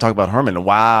before. Now you're going to talk about Herman.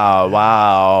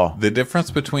 Wow. The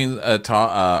difference between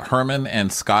Herman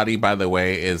and Scotty, by the way,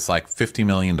 is like $50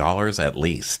 million at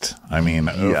least. I mean,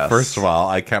 First of all,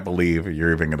 I can't believe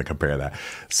you're even going to compare that.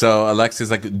 So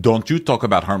Alexi's like, don't you talk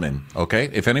about Herman, okay?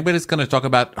 If anybody's going to talk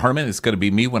about Herman, it's going to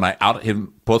be me when I out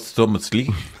him posthumously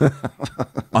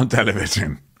on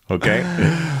television. Okay.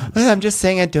 I'm just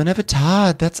saying I don't have a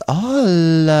Todd. That's all.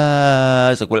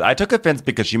 It's like, well, I took offense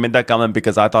because she made that comment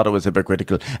because I thought it was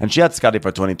hypocritical. And she had Scotty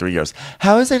for 23 years.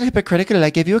 How is it hypocritical? I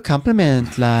gave you a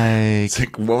compliment. Like,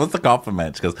 what was the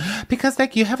compliment? She goes, because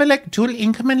like you have a like dual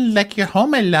income and like your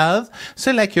home, I love.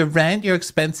 So like your rent, your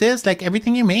expenses, like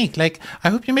everything you make. Like,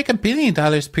 I hope you make $1 billion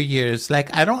per year.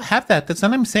 Like, I don't have that. That's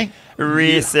what I'm saying.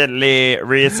 Recently.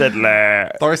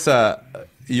 Larsa,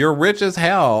 you're rich as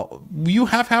hell. You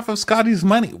have half of Scotty's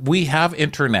money. We have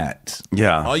internet.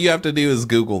 Yeah. All you have to do is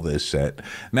Google this shit.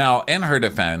 Now, in her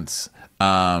defense,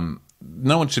 no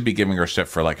one should be giving her shit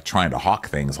for like trying to hawk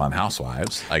things on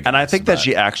Housewives. And I think that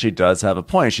she actually does have a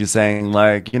point. She's saying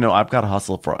like, I've got to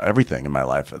hustle for everything in my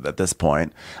life at this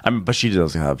point. But she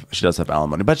does have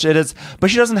alimony. But she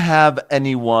doesn't have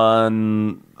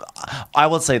anyone. I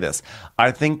will say this. I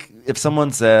think if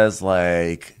someone says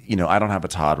like, I don't have a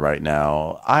Todd right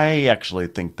now, I actually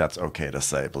think that's okay to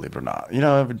say, believe it or not.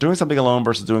 If doing something alone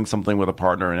versus doing something with a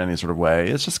partner in any sort of way,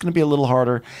 it's just going to be a little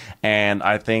harder. And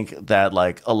I think that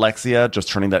like Alexia just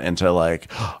turning that into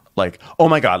like, oh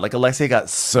my God, like Alexia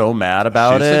got so mad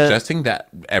about She's it. suggesting that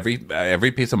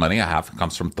every piece of money I have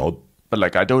comes from Todd. But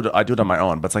like I do it on my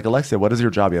own. But it's like, Alexia, what is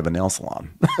your job? You have a nail salon.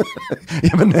 You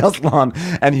have a nail salon,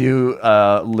 and you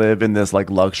live in this like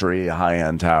luxury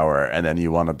high-end tower, and then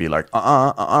you want to be like,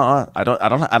 I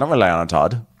don't rely on a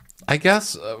Todd. I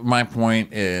guess my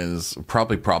point is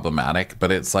probably problematic, but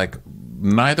it's like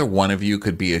neither one of you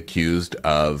could be accused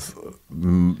of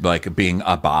like being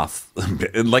a boss.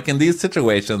 Like in these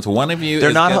situations, one of you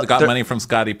got money from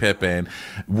Scottie Pippen,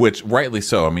 which rightly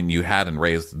so. I mean, you had and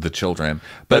raised the children,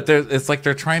 but it's like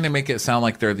they're trying to make it sound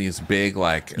like they're these big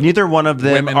like neither one of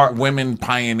them are women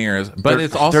pioneers. But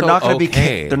it's also they're not going to be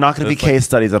they're not going to be case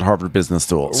studies at Harvard Business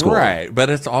School, right? But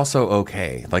it's also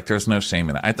okay. Like there's no shame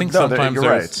in it. I think sometimes you're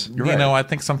right. I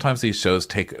think sometimes these shows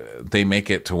they make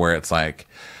it to where it's like,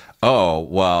 oh,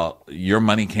 well, your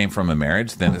money came from a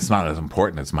marriage, then it's not as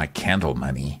important as my candle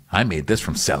money. I made this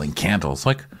from selling candles.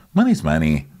 Like, money's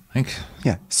money. Like,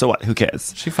 Yeah. So what? Who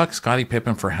cares? She fucked Scottie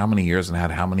Pippen for how many years and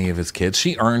had how many of his kids?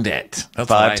 She earned it. That's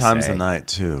 5 times a night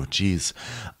too. Jeez.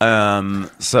 No,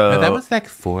 that was like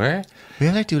 4. We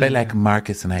like do But like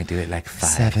Marcus and I do it like 5.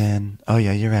 7. Oh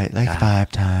yeah, you're right. Like 5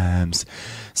 times.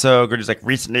 So Gertie's like,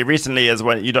 recently is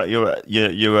when you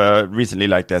recently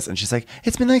like this, and she's like,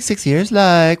 it's been like 6 years.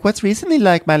 Like, what's recently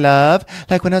like, my love?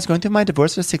 Like when I was going through my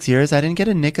divorce for 6 years, I didn't get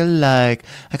a nickel. Like,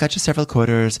 I got just several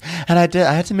quarters, and I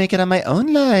had to make it on my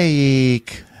own.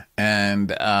 Like.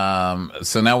 And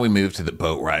so now we move to the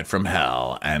boat ride from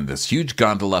hell and this huge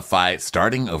gondola fight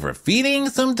starting over feeding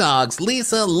some dogs.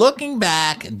 Lisa, looking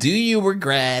back, do you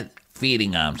regret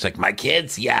feeding them? She's like, my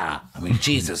kids? Yeah. I mean,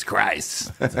 Jesus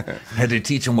Christ. I had to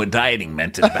teach them what dieting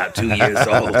meant at about 2 years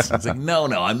old. It's like, no,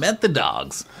 I meant the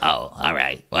dogs. Oh, all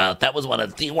right. Well, that was one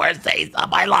of the worst days of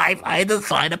my life. I had to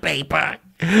sign a paper.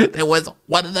 It was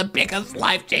one of the biggest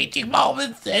life-changing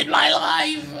moments in my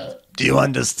life. Do you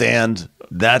understand?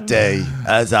 That day,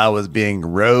 as I was being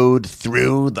rowed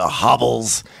through the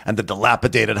hovels and the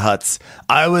dilapidated huts,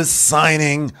 I was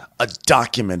signing a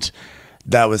document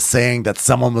that was saying that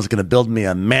someone was going to build me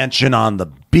a mansion on the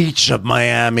beach of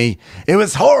Miami. It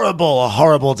was horrible, a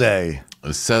horrible day.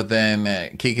 So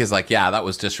then Kiki's like, yeah, that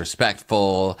was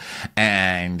disrespectful.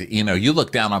 And, you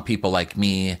look down on people like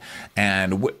me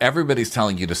and everybody's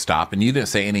telling you to stop and you didn't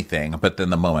say anything. But then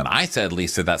the moment I said,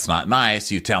 Lisa, that's not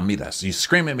nice, you tell me this. You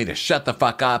scream at me to shut the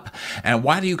fuck up. And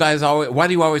why do you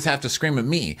always have to scream at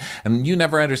me? And you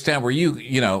never understand where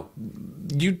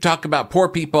you talk about poor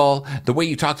people the way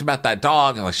you talked about that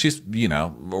dog. And like, she's,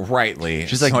 rightly.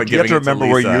 She's like, you have to remember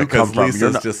where you come from.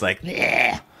 Lisa's just like,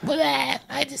 yeah. Well,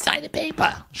 I had to sign a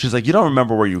paper. She's like, you don't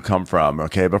remember where you come from,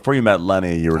 okay? Before you met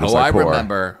Lenny, you were just like poor.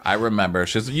 I remember.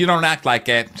 She's like, you don't act like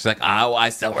it. She's like, oh, I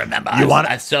still remember.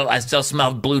 I still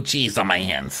smell blue cheese on my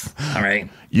hands. All right.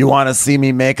 You want to see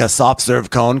me make a soft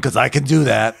serve cone? Because I can do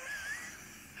that.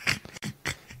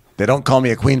 They don't call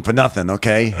me a queen for nothing,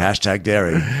 okay?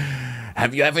 #dairy.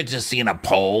 Have you ever just seen a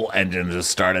pole and then just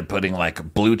started putting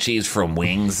like blue cheese from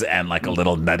Wings and like a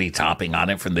little nutty topping on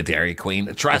it from the Dairy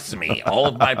Queen? Trust me, all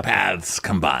of my paths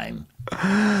combine.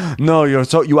 No,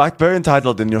 you act very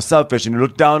entitled and you're selfish and you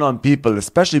look down on people,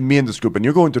 especially me in this group, and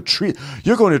you're going to treat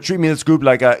me in this group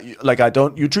like I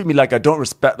don't. You treat me like I don't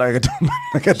respect, like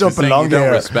I don't belong here. You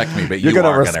don't respect me, but you're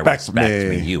gonna respect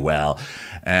me. You will.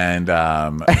 And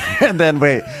and then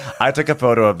wait, I took a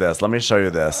photo of this. Let me show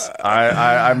you this.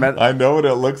 I know what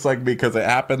it looks like because it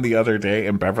happened the other day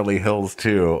in Beverly Hills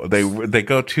too. They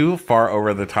go too far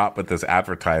over the top with this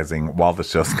advertising while the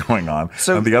show's going on.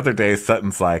 So and the other day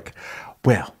Sutton's like,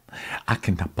 well, I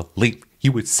cannot believe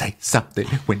you would say something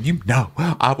when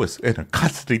I was in a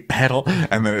custody battle,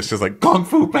 and then it's just like Kung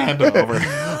Fu Panda over.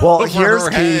 Well, over here's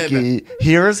her Kiki. head.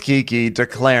 Here's Kiki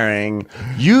declaring,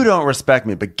 "You don't respect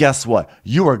me, but guess what?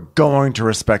 You are going to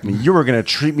respect me. You are going to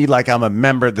treat me like I'm a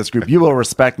member of this group. You will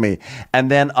respect me."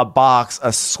 And then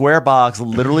a square box,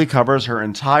 literally covers her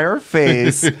entire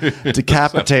face,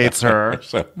 decapitates her.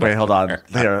 Wait, hold on.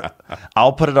 Here,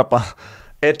 I'll put it up on.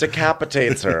 It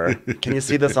decapitates her. Can you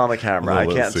see this on the camera? I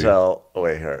can't tell. Oh,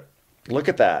 wait, here. Look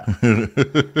at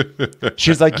that.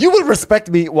 She's like, you will respect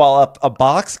me, while a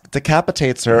box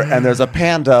decapitates her and there's a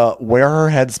panda where her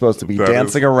head's supposed to be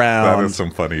dancing around. That is some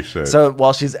funny shit. So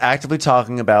while she's actively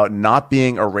talking about not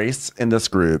being erased in this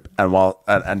group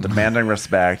and demanding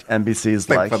respect, NBC's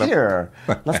like, here,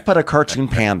 let's put a cartoon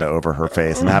panda over her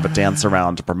face and have it dance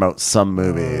around to promote some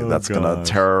movie that's going to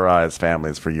terrorize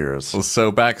families for years.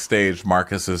 So backstage,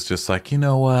 Marcus is just like, you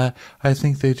know what? I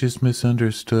think they just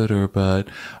misunderstood her, but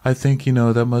I think,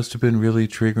 that must have been really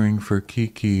triggering for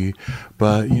Kiki.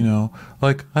 But,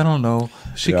 like, I don't know.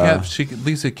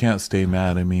 Lisa can't stay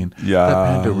mad. I mean, that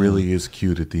panda really is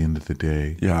cute at the end of the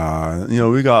day. Yeah.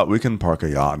 We can park a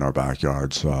yacht in our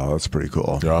backyard, so that's pretty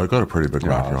cool. Yeah, I got a pretty big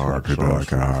backyard.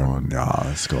 Yeah,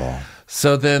 that's cool.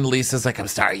 So then Lisa's like, I'm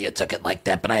sorry you took it like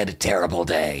that, but I had a terrible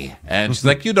day. And she's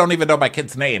like, you don't even know my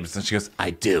kids' names. And she goes,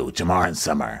 I do, Jamar and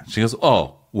Summer. She goes,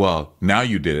 oh, well, now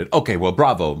you did it. Okay, well,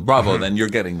 bravo, then you're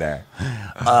getting there.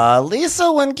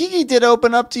 Lisa, when Kiki did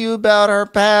open up to you about her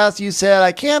past, you said,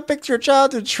 I can't fix your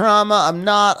childhood trauma. I'm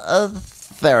not a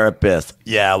therapist.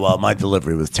 Yeah, well, my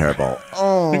delivery was terrible.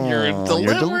 Oh, your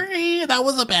delivery? That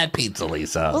was a bad pizza,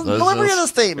 Lisa. Delivery of the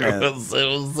statement. It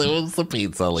was the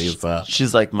pizza, Lisa.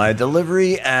 She's like, my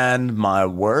delivery and my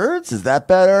words? Is that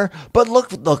better? But look,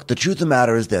 the truth of the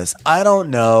matter is this. I don't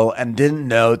know and didn't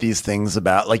know these things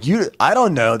about, like, you. I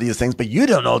don't know these things, but you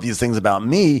don't know these things about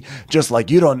me, just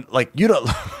like you don't.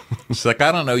 She's like,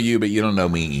 I don't know you, but you don't know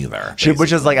me either.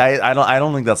 Which is like, I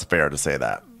don't think that's fair to say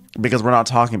that. because we're not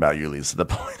talking about you, Lisa. The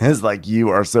point is, like, you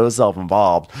are so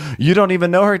self-involved. You don't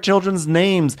even know her children's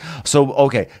names. So,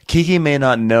 okay, Kiki may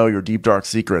not know your deep, dark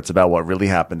secrets about what really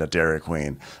happened at Dairy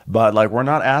Queen. But, like, we're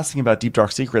not asking about deep,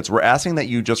 dark secrets. We're asking that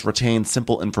you just retain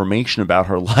simple information about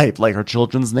her life, like her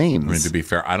children's names. I mean, to be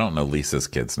fair, I don't know Lisa's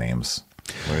kids' names.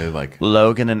 What are they like?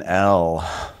 Logan and Elle.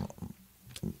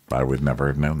 I would never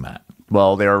have known that.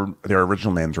 Well, their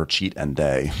original names were Cheat and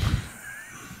Day.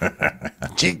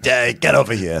 Cheat Day, get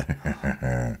over here.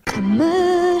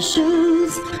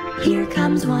 Commercials. Here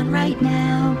comes one right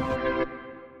now.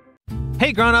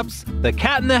 Hey grown-ups, the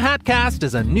Cat in the Hat Cast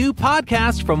is a new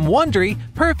podcast from Wondery,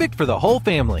 perfect for the whole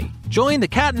family. Join the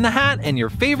Cat in the Hat and your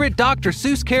favorite Dr.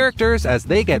 Seuss characters as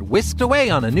they get whisked away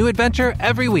on a new adventure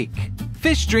every week.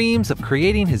 Fish dreams of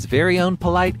creating his very own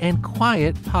polite and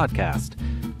quiet podcast.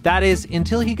 That is,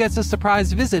 until he gets a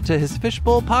surprise visit to his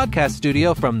Fishbowl podcast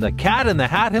studio from the Cat in the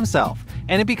Hat himself,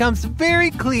 and it becomes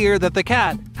very clear that the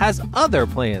cat has other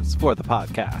plans for the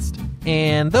podcast.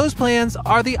 And those plans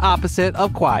are the opposite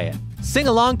of quiet. Sing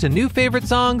along to new favorite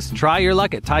songs, try your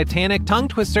luck at Titanic tongue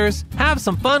twisters, have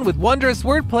some fun with wondrous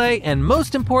wordplay, and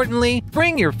most importantly,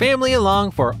 bring your family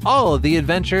along for all of the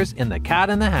adventures in the Cat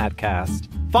in the Hat Cast.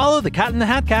 Follow the Cat in the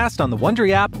Hat Cast on the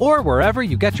Wondery app or wherever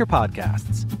you get your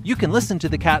podcasts. You can listen to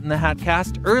the Cat in the Hat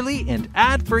Cast early and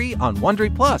ad-free on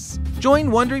Wondery Plus. Join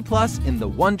Wondery Plus in the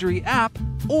Wondery app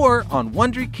or on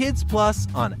Wondery Kids Plus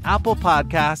on Apple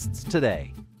Podcasts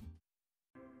today.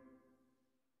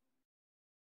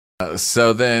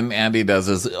 So then Andy does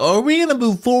this, are we going to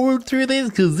move forward through this?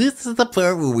 Because this is the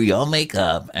part where we all make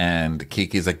up. And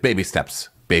Kiki's like, baby steps,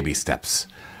 baby steps.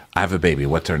 I have a baby.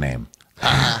 What's her name?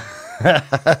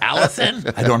 Allison?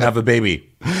 I don't have a baby.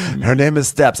 Her name is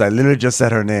Steps. I literally just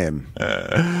said her name.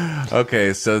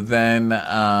 Okay, so then...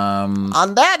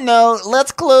 On that note,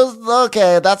 let's close.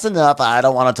 Okay, that's enough. I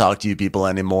don't want to talk to you people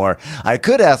anymore. I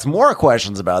could ask more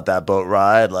questions about that boat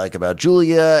ride, like about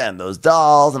Julia and those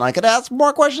dolls, and I could ask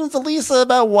more questions to Lisa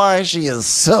about why she is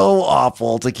so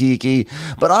awful to Kiki.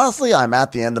 But honestly, I'm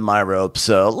at the end of my rope,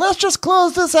 so let's just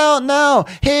close this out now.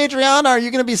 Hey, Adriana, are you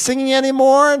going to be singing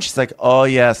anymore? And she's like, oh,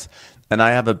 yes. And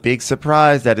I have a big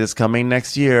surprise that is coming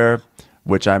next year,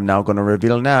 which I'm now going to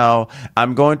reveal now.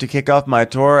 I'm going to kick off my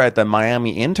tour at the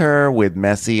Miami Inter with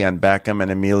Messi and Beckham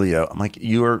and Emilio. I'm like,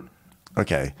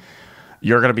 okay.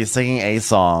 You're going to be singing a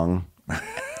song.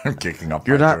 I'm kicking off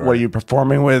You're my not, tour. what are you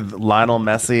performing with Lionel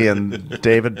Messi and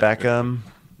David Beckham?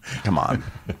 Come on.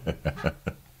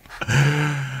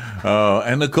 Oh,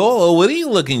 and Nicole, what are you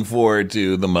looking forward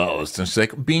to the most? And she's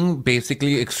like, being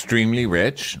basically extremely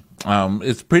rich.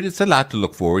 It's a lot to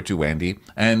look forward to, Wendy.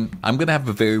 And I'm going to have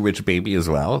a very rich baby as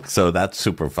well. So that's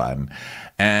super fun.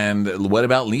 And what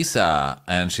about Lisa?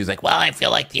 And she's like, Well, I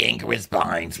feel like the anger is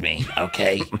behind me,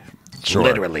 okay? Sure.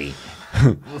 Literally.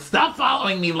 Stop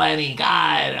following me, Lenny.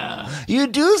 God. You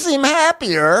do seem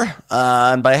happier.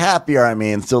 And by happier, I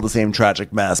mean still the same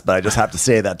tragic mess, but I just have to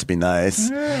say that to be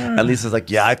nice. And Lisa's like,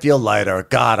 yeah, I feel lighter.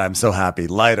 God, I'm so happy.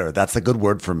 Lighter. That's a good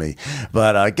word for me.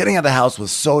 But getting out of the house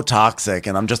was so toxic,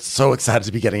 and I'm just so excited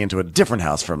to be getting into a different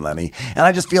house from Lenny. And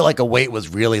I just feel like a weight was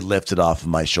really lifted off of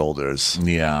my shoulders.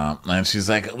 yeah. And she's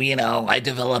like, You know, I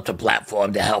developed a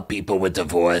platform to help people with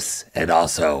divorce and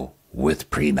also with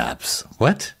prenups.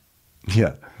 what?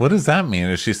 Yeah. What does that mean?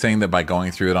 Is she saying that by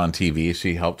going through it on TV,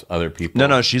 she helped other people?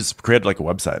 No, she's created like a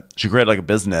website. She created like a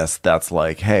business that's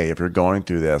like, hey, if you're going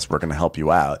through this, we're going to help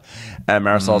you out. And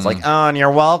Marisol's like, oh, and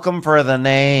you're welcome for the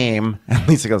name. And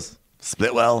Lisa goes,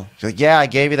 Splitwell. She's like, yeah, I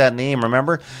gave you that name.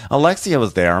 Remember? Alexia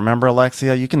was there. Remember,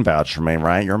 Alexia? You can vouch for me,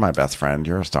 right? You're my best friend.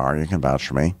 You're a star. You can vouch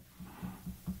for me.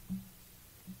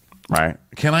 Right?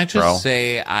 Can I just Bro.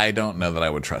 say, I don't know that I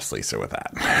would trust Lisa with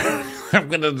that. I'm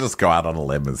going to just go out on a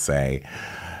limb and say,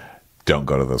 don't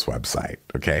go to this website,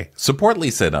 okay? Support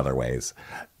Lisa in other ways.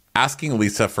 Asking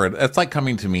Lisa for it's like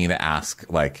coming to me to ask,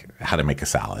 like, how to make a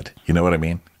salad. You know what I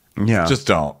mean? Yeah. Just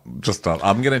don't.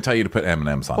 I'm going to tell you to put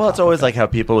M&Ms on. Well, it's always like how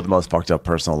people with the most fucked up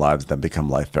personal lives then become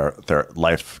life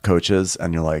coaches,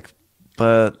 and you're like,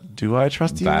 but do I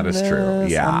trust you? That in is true.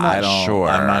 this? Yeah, I'm not I don't. sure.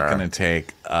 I'm not going to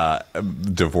take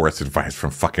divorce advice from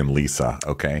fucking Lisa.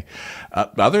 Okay.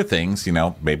 Other things,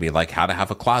 maybe like how to have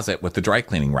a closet with the dry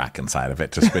cleaning rack inside of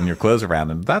it to spin your clothes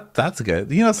around, and that's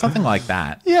good. Something like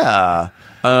that. Yeah.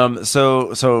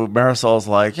 So Marisol's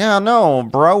like, yeah, no,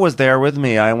 bro was there with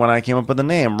me when I came up with the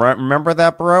name. Remember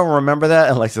that, bro? Remember that?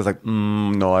 And Alexia's like,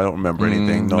 no, I don't remember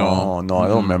anything. No, I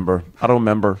don't remember. I don't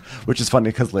remember. Which is funny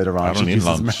because later on she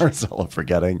accuses Marisol of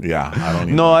forgetting. Yeah, I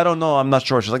don't. No, I don't know. I'm not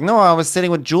sure. She's like, no, I was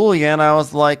sitting with Julia and I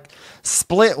was like,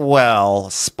 Split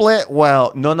well.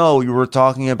 No, you were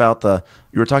talking about the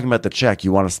check.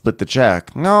 You want to split the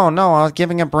check. No, I was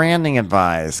giving a branding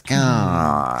advice.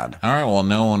 God. All right, well,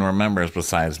 no one remembers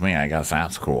besides me. I guess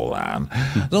that's cool, then.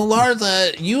 So,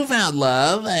 Larsa, you found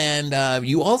love, and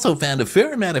you also found a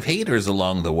fair amount of haters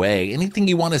along the way. Anything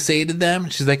you want to say to them?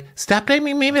 She's like, stop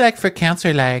blaming me like for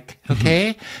cancer, like,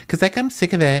 okay? Because like I'm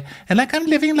sick of it, and like I'm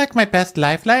living like my best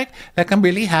life, like I'm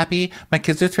really happy. My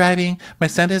kids are thriving. My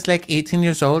son is like 18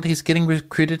 years old. He's getting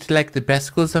recruited to like the best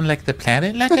schools on like the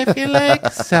planet. Like I feel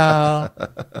like so.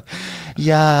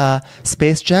 Yeah,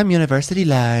 Space Jam University,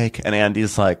 like. And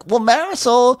Andy's like, well,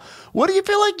 Marisol, what do you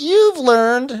feel like you've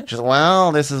learned? She's like,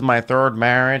 well, this is my third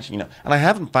marriage, and I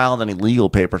haven't filed any legal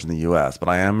papers in the U.S., but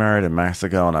I am married in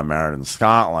Mexico and I'm married in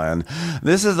Scotland.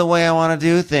 This is the way I want to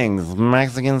do things,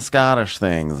 Mexican-Scottish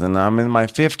things, and I'm in my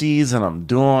 50s and I'm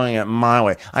doing it my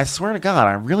way. I swear to God,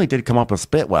 I really did come up with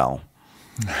Spitwell.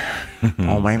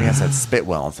 Oh, maybe I said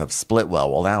Spitwell instead of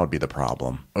Splitwell. Well, that would be the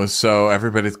problem. So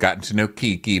everybody's gotten to know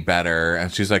Kiki better.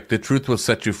 And she's like, the truth will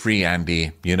set you free,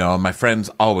 Andy. My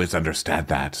friends always understand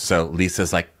that. So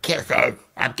Lisa's like, Kisses.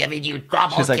 I'm giving you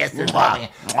double She's like, kisses. mwah,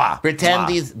 mwah, Pretend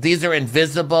mwah. these are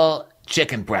invisible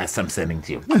chicken breasts I'm sending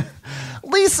to you.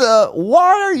 Lisa,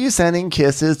 why are you sending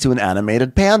kisses to an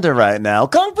animated panda right now?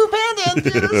 Kung Fu Panda in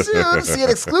theaters soon. See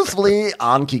it exclusively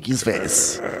on Kiki's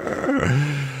face.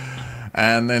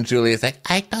 And then Julia's like,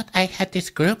 I thought I had this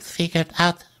group figured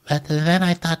out, but then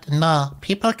I thought, no,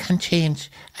 people can change.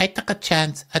 I took a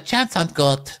chance on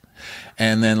God.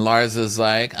 and then Lars is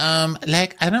like, I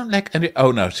don't like,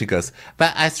 oh no, she goes,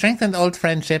 but I strengthened old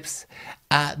friendships.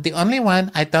 The only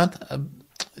one I don't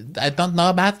know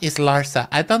about is Larsa.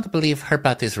 I don't believe her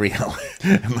butt is real.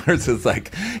 and Larsa's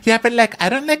like, yeah, but I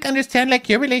don't understand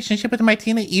your relationship with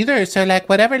Martina either. So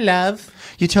whatever, love.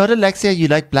 You told Alexia you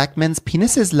like black men's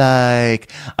penises,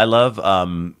 like. I love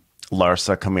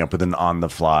Larsa coming up with an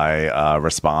on-the-fly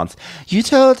response. You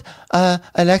told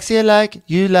Alexia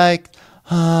you like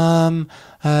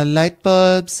light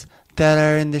bulbs that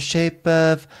are in the shape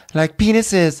of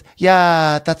penises.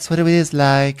 Yeah, that's what it is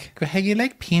like. Hey, you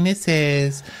like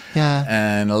penises. Yeah.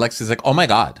 And Alexia's like, oh my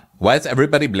God, why is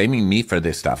everybody blaming me for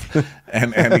this stuff?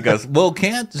 And he goes, well,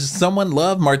 can't someone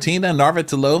love Martina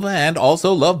Navratilova and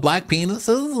also love black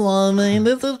penises? I mean,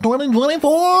 this is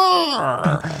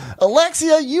 2024.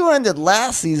 Alexia, you ended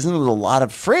last season with a lot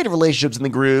of frayed relationships in the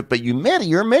group, but you made it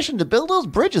your mission to build those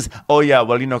bridges. Oh, yeah,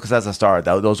 well, because as a star,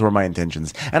 those were my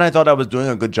intentions. And I thought I was doing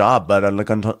a good job, but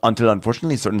until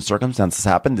unfortunately certain circumstances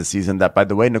happened this season that, by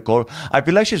the way, Nicole, I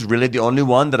feel like she's really the only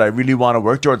one that I really want to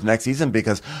work towards next season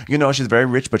because, she's very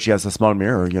rich, but she has a small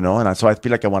mirror, and so I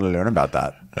feel like I want to learn about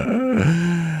that.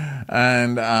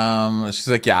 And she's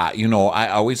like, yeah, I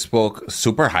always spoke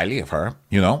super highly of her.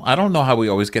 I don't know how we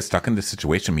always get stuck in this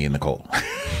situation, me and Nicole.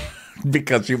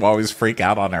 Because you always freak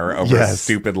out on her over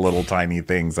stupid little tiny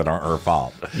things that aren't her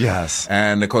fault. Yes.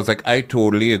 And Nicole's like, I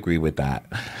totally agree with that.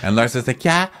 And Larsa's like,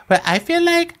 yeah, but I feel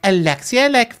like Alexia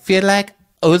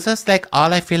owes us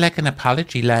all, I feel like an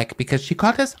apology, because she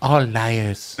called us all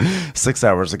liars. 6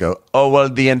 hours ago. Oh, well,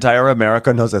 the entire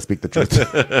America knows I speak the truth.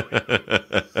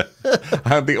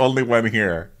 I'm the only one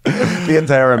here. The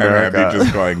entire America. And Andy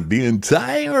just going, the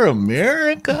entire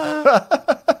America?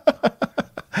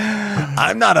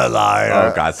 I'm not a liar.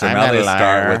 Oh, God. So now they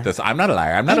start with this. I'm not a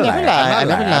liar. I'm not a liar. I'm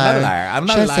not a liar. I'm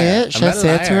not a liar. Should I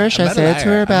say it to her? Should I say it to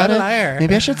her about it?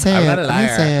 Maybe I should say it. Let me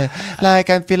say it.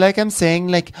 I feel like I'm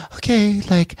saying, okay,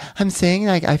 I'm saying,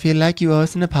 I feel like you owe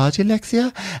us an apology,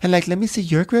 Alexia. And, let me see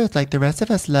your growth, the rest of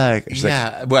us,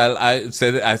 Yeah, well, I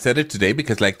said it today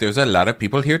because, there's a lot of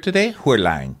people here today who are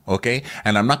lying, okay?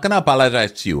 And I'm not going to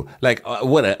apologize to you.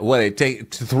 What it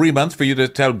take 3 months for you to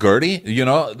tell Gertie,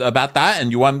 about that?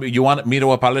 And you want me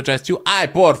to apologize to you? Ay,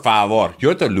 por favor.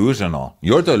 You're delusional.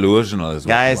 You're delusional as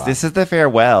well. Guys, this is the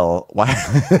farewell. Why?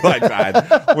 My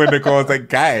God. When Nicole's like,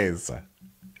 guys,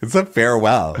 it's a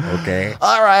farewell, okay?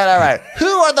 All right. Who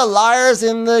are the liars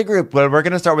in the group? Well, we're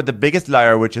going to start with the biggest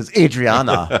liar, which is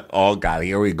Adriana. Oh, God,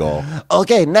 here we go.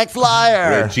 Okay, next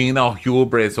liar. Regina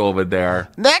Hubris over there.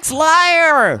 Next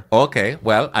liar. Okay,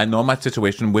 well, I know my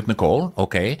situation with Nicole,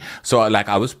 okay? So,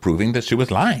 I was proving that she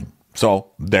was lying.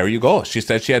 So, there you go. She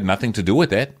said she had nothing to do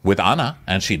with it, with Anna,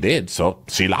 and she did, so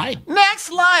she lied. Next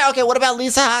liar. Okay, what about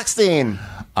Lisa Hochstein?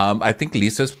 I think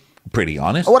Lisa's pretty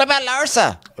honest. What about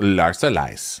Larsa? Larsa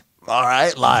lies. All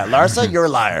right, liar. Larsa, you're a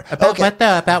liar. About what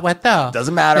though? About what though?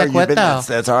 Doesn't matter. What though?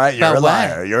 It's all right. You're a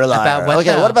liar. You're a liar. About what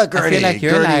okay, though? what about Gertie? I feel like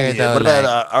you're a liar though. What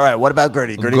about, all right, what about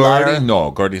Gertie? Gertie liar?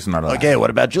 No, Gertie's not a liar. Okay, what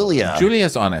about Julia?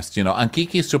 Julia's honest, and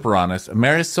Kiki's super honest.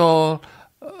 Marisol,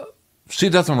 She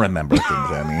doesn't remember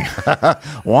things, Annie.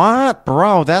 What?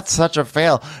 Bro, that's such a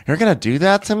fail. You're going to do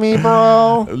that to me,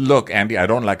 bro? Look, Andy, I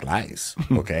don't like lies,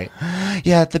 okay?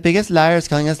 Yeah, the biggest liars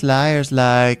calling us liars,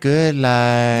 like, good,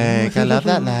 like, I love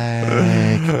that,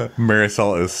 like.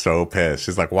 Marisol is so pissed.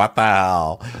 She's like, what the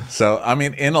hell? So, I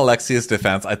mean, in Alexia's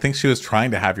defense, I think she was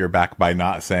trying to have your back by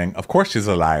not saying, of course she's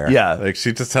a liar. Yeah. Like,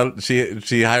 she just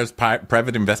she hires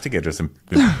private investigators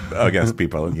against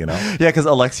people, you know? Yeah, because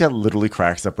Alexia literally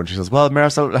cracks up when she says, well,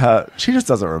 Marisol, she just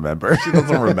doesn't remember. She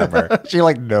doesn't remember. She,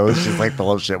 like, knows she's, like,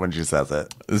 full of shit when she says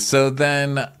it. So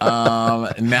then,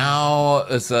 now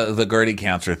it's the Gertie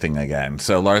cancer thing again.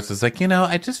 So Lars is like,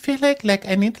 I just feel like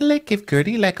I need to like give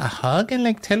Gertie like a hug and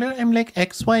like tell her I'm like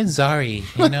XY Zari,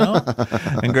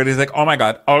 And Gertie's like, oh my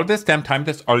God, all this damn time,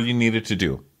 that's all you needed to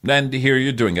do. And here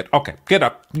you're doing it. Okay, get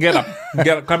up.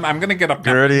 Come, I'm going to get up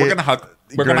now. Gertie, we're going to hug.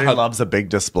 Gertie loves a big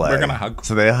display. We're going to hug.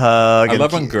 So they hug. I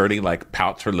love when Gertie like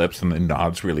pouts her lips and then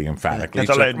nods really emphatically.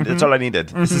 That's all I needed.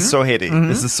 This is so Haiti.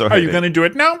 This is so Haiti. Are you going to do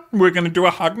it now? We're going to do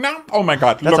a hug now? Oh my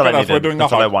God. That's Look at all I us. We're needed. doing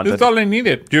That's a all I hug. wanted. That's all I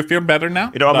needed. Do you feel better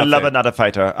now? I'm a lover, not a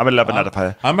fighter. I'm a lover, not a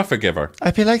fighter. I'm a forgiver. I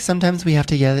feel like sometimes we have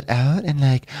to yell it out and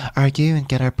like argue and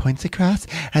get our points across,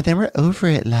 and then we're over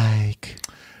it like.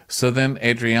 So then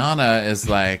Adriana is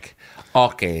like,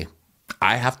 okay,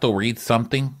 I have to read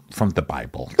something from the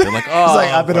Bible. They're like, oh, It's like,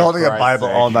 I've been holding a Bible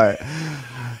all night.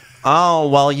 Oh,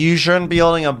 well, you shouldn't be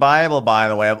holding a Bible, by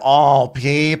the way, of all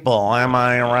people. Am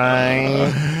I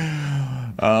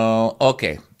right? Oh,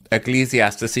 okay.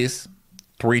 Ecclesiastes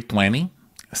 3:20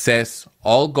 says,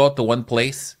 all go to one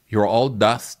place. You're all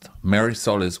dust.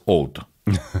 Marisol is old.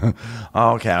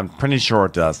 Okay, I'm pretty sure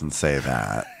it doesn't say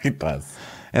that. It does.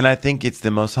 And I think it's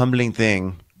the most humbling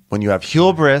thing when you have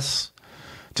hubris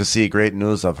to see great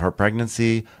news of her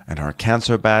pregnancy and her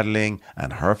cancer battling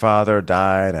and her father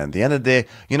died. And at the end of the day,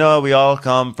 we all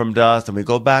come from dust and we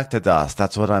go back to dust.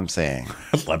 That's what I'm saying.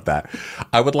 I love that.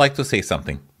 I would like to say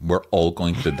something. We're all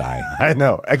going to die. I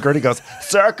know. And Gertie goes,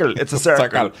 circle. It's a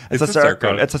circle. It's a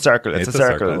circle. It's a circle. It's a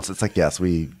circle. It's like, yes,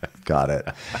 we got it.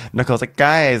 Nicole's like,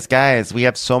 guys, we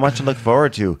have so much to look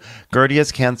forward to. Gertie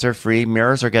is cancer-free.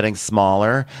 Mirrors are getting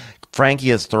smaller.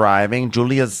 Frankie is thriving.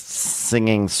 Julia's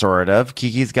singing, sort of.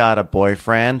 Kiki's got a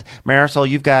boyfriend. Marisol,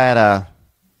 you've got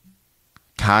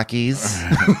cockies.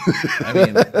 I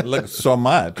mean, look, so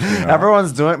much.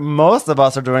 Everyone's most of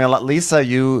us are doing a lot. Lisa,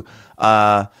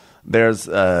 there's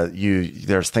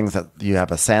things that you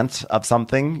have a scent of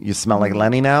something. You smell like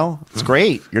Lenny now. It's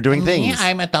great. You're doing things. Me,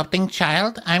 I'm adopting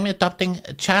child. I'm adopting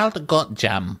child goat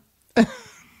jam.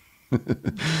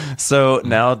 So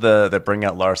now they bring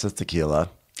out Lars's tequila.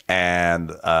 And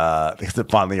because it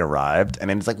finally arrived, and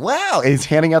then he's like, "Wow!" And he's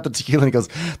handing out the tequila, and he goes,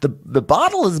 "The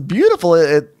bottle is beautiful.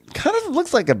 It kind of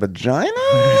looks like a vagina."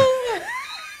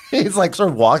 He's like sort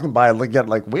of walking by and looking at it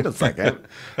like, "Wait a second,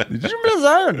 did you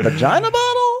design a vagina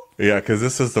bottle?" Yeah, because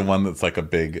this is the one that's like a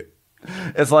big.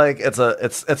 It's like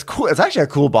it's cool. It's actually a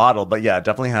cool bottle, but yeah, it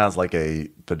definitely has like a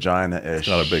vagina-ish. It's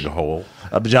not a big hole.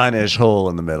 A vagina-ish hole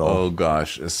in the middle. Oh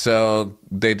gosh! So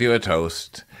they do a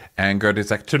toast, and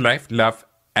Gertie's like, "To life, love."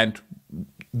 And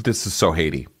this is so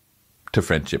Haiti, to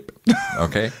friendship,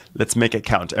 okay? Let's make it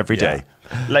count every day.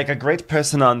 Like a great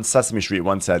person on Sesame Street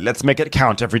once said, let's make it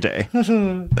count every day.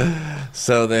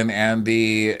 So then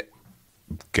Andy,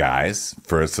 guys,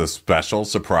 for a special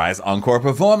surprise encore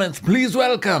performance, please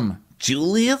welcome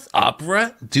Julia's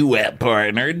opera duet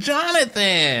partner,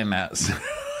 Jonathan.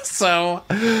 So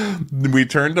we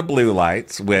turn to blue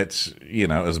lights, which,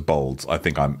 is bold, I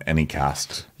think, on any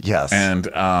cast. Yes. And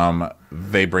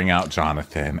they bring out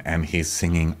Jonathan, and he's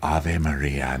singing Ave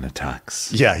Maria in a tux.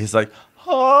 Yeah, he's like,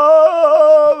 Ave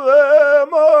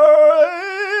Maria.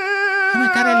 Oh my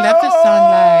God, I love this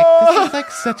song. This is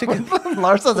like such a good...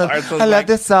 Lars says, I love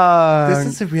this song. This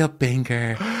is a real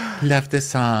banger. Love this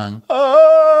song.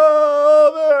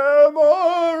 Ave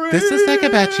Maria. This is like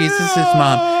about Jesus'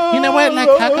 mom. You know what? Like,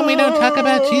 how come we don't talk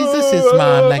about Jesus'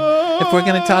 mom? Like, if we're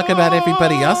going to talk about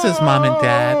everybody else's mom and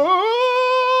dad.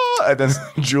 And then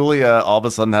Julia all of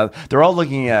a sudden they're all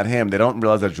looking at him. They don't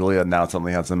realize that Julia now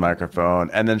suddenly has a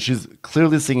microphone. And then she's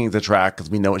clearly singing the track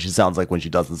because we know what she sounds like when she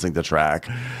doesn't sing the track.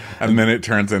 And then it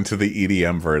turns into the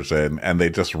EDM version and they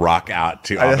just rock out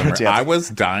to I was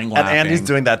dying laughing. And Andy's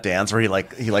doing that dance where he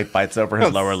bites over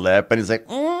his lower lip and he's like,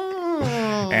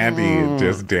 Andy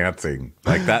just dancing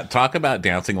like that. Talk about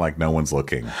dancing like no one's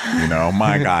looking.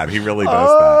 My God, he really does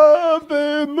that.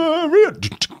 Ave Maria.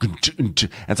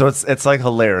 And so it's like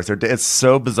hilarious. It's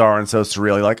so bizarre and so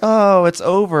surreal. You're like, oh, it's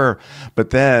over. But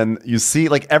then you see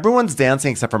like everyone's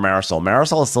dancing except for Marisol.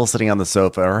 Marisol is still sitting on the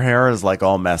sofa. Her hair is like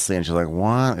all messy and she's like,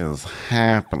 what is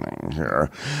happening here?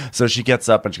 So she gets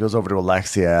up and she goes over to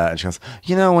Alexia and she goes,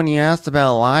 you know, when you asked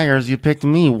about liars, you picked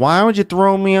me. Why would you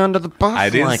throw me under the bus? I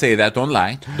didn't say that. Don't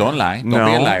lie. Don't lie. Don't be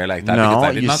a liar like that. Because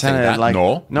I did not say that. Like,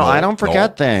 no, I don't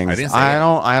forget things. I didn't say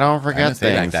I don't forget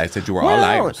things. Like that. I said you were all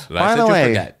liars. By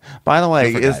the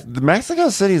way, is Mexico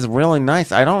City is really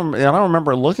nice. I don't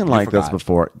remember looking like this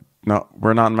before. No,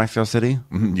 we're not in Mexico City.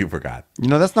 You forgot. You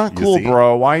know that's not cool,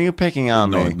 bro. Why are you picking on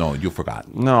me? No, you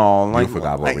forgot. No, like, you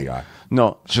forgot where we are.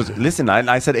 No, listen.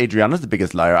 I said Adriana's the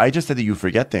biggest liar. I just said that you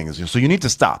forget things, so you need to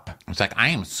stop. It's like I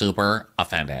am super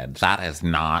offended. That is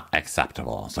not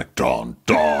acceptable. It's like dun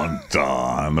dun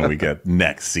dun. And we get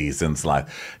next season's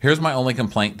live. Here's my only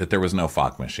complaint: that there was no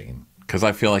fog machine. Because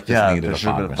I feel like this needed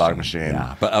a fog machine.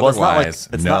 Yeah, but otherwise,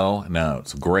 it's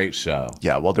a great show.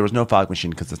 Yeah, well, there was no fog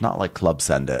machine because it's not like Club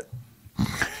Send It.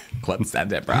 Club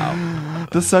Send It, bro.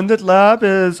 The Send It Lab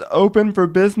is open for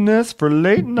business for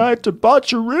late night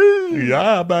debauchery.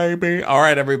 Yeah, baby. All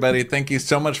right, everybody. Thank you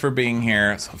so much for being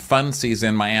here. It's a fun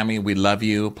season, Miami. We love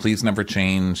you. Please never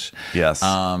change. Yes.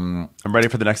 I'm ready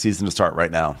for the next season to start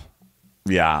right now.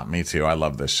 Yeah, me too. I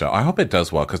love this show. I hope it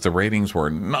does well because the ratings were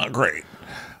not great.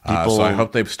 So I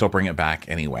hope they still bring it back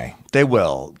anyway. They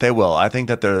will. I think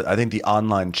the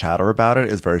online chatter about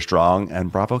it is very strong,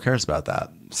 and Bravo cares about that.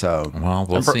 So well,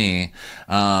 we'll see.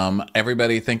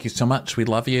 Everybody, thank you so much. We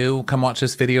love you. Come watch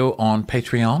this video on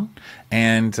Patreon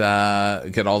and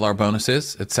get all our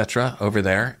bonuses, etc. over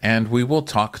there. And we will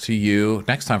talk to you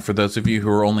next time. For those of you who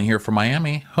are only here for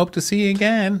Miami, hope to see you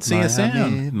again. See you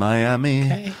soon. Miami.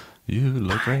 Okay. You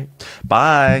look great.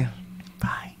 Bye.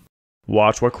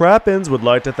 Watch What Crappens would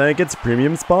like to thank its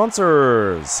premium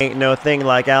sponsors. Ain't no thing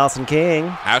like Allison King.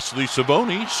 Ashley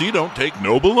Savoni, she don't take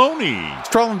no baloney.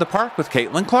 Stroll in the park with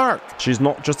Caitlin Clark. She's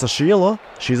not just a Sheila,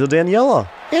 she's a Daniela.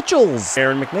 Itchels.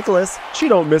 Erin McNicholas, she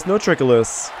don't miss no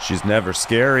trickolas. She's never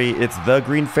scary, it's the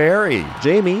Green Fairy.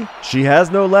 Jamie, she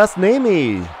has no last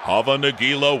namey. Hava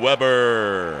Nagila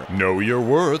Weber. Know Your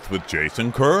Worth with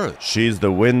Jason Kurth. She's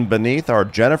the wind beneath our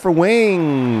Jennifer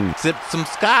Wing. Sip some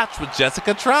scotch with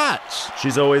Jessica Trotch.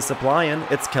 She's always supplying,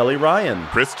 it's Kelly Ryan.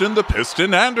 Kristen the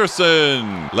Piston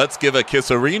Anderson. Let's give a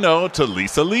kisserino to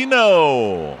Lisa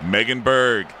Lino. Megan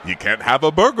Berg. You can't have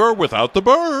a burger without the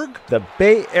Berg. The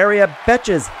Bay Area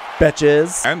Betches.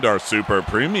 And our super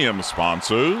premium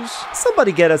sponsors.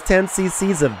 Somebody get us 10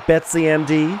 cc's of Betsy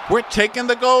MD. We're taking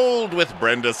the gold with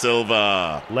Brenda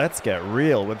Silva. Let's get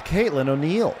real with Caitlin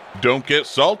O'Neill. Don't get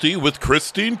salty with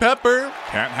Christine Pepper.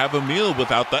 Can't have a meal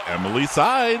without the Emily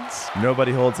Sides.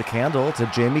 Nobody holds a candle to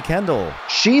Jamie Kendall.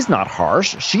 She's not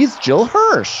harsh, she's Jill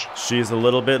Hirsch. She's a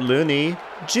little bit loony.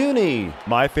 Junie.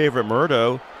 My favorite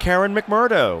Murdo, Karen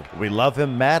McMurdo. We love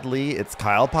him madly, it's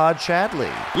Kyle Pod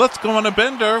Shadley. Let's go on a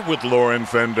bender with Lauren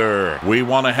Fender. We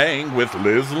want to hang with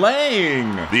Liz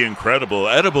Lang. The incredible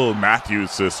edible Matthews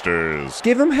sisters.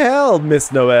 Give him hell,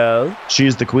 Miss Noel.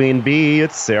 She's the queen bee,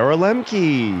 it's Sarah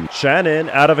Lemke. Shannon,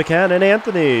 out of a cannon,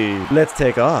 Anthony. Let's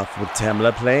take off with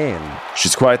Tamla Plain.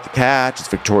 She's quite the catch, it's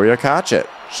Victoria Cotchett.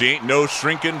 She ain't no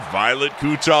shrinking Violet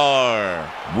Kuchar.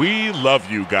 We love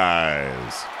you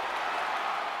guys.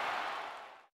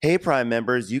 Hey, Prime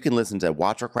members, you can listen to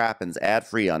Watch What Crappens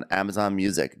ad-free on Amazon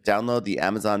Music. Download the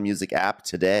Amazon Music app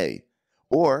today.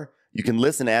 Or you can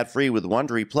listen ad-free with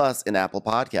Wondery Plus in Apple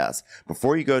Podcasts.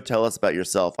 Before you go, tell us about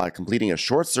yourself by completing a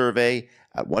short survey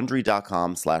at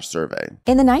Wondery.com/survey.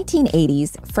 In the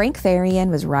 1980s, Frank Farian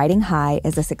was riding high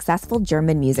as a successful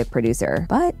German music producer,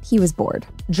 but he was bored.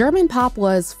 German pop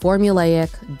was formulaic,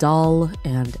 dull,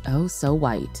 and oh so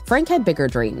white. Frank had bigger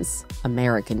dreams,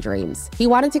 American dreams. He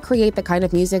wanted to create the kind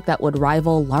of music that would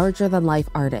rival larger-than-life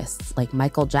artists like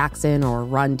Michael Jackson or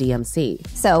Run DMC.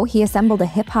 So he assembled a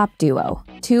hip-hop duo,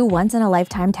 two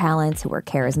once-in-a-lifetime talents who were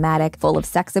charismatic, full of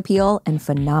sex appeal, and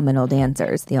phenomenal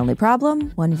dancers. The only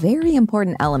problem? One very important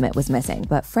element was missing,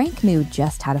 but Frank knew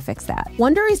just how to fix that.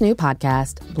 Wondery's new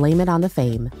podcast, Blame It on the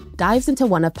Fame, dives into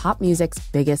one of pop music's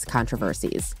biggest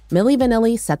controversies. Milli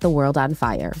Vanilli set the world on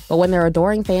fire, but when their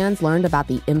adoring fans learned about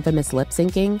the infamous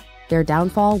lip-syncing, their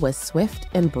downfall was swift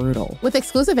and brutal. With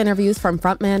exclusive interviews from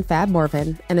frontman Fab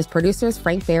Morvan and his producers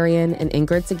Frank Farian and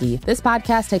Ingrid Seguí, this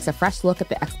podcast takes a fresh look at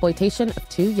the exploitation of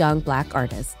two young Black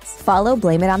artists. Follow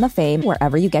Blame It on the Fame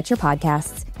wherever you get your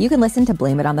podcasts. You can listen to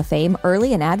Blame It on the Fame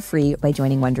early and ad-free by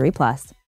joining Wondery Plus.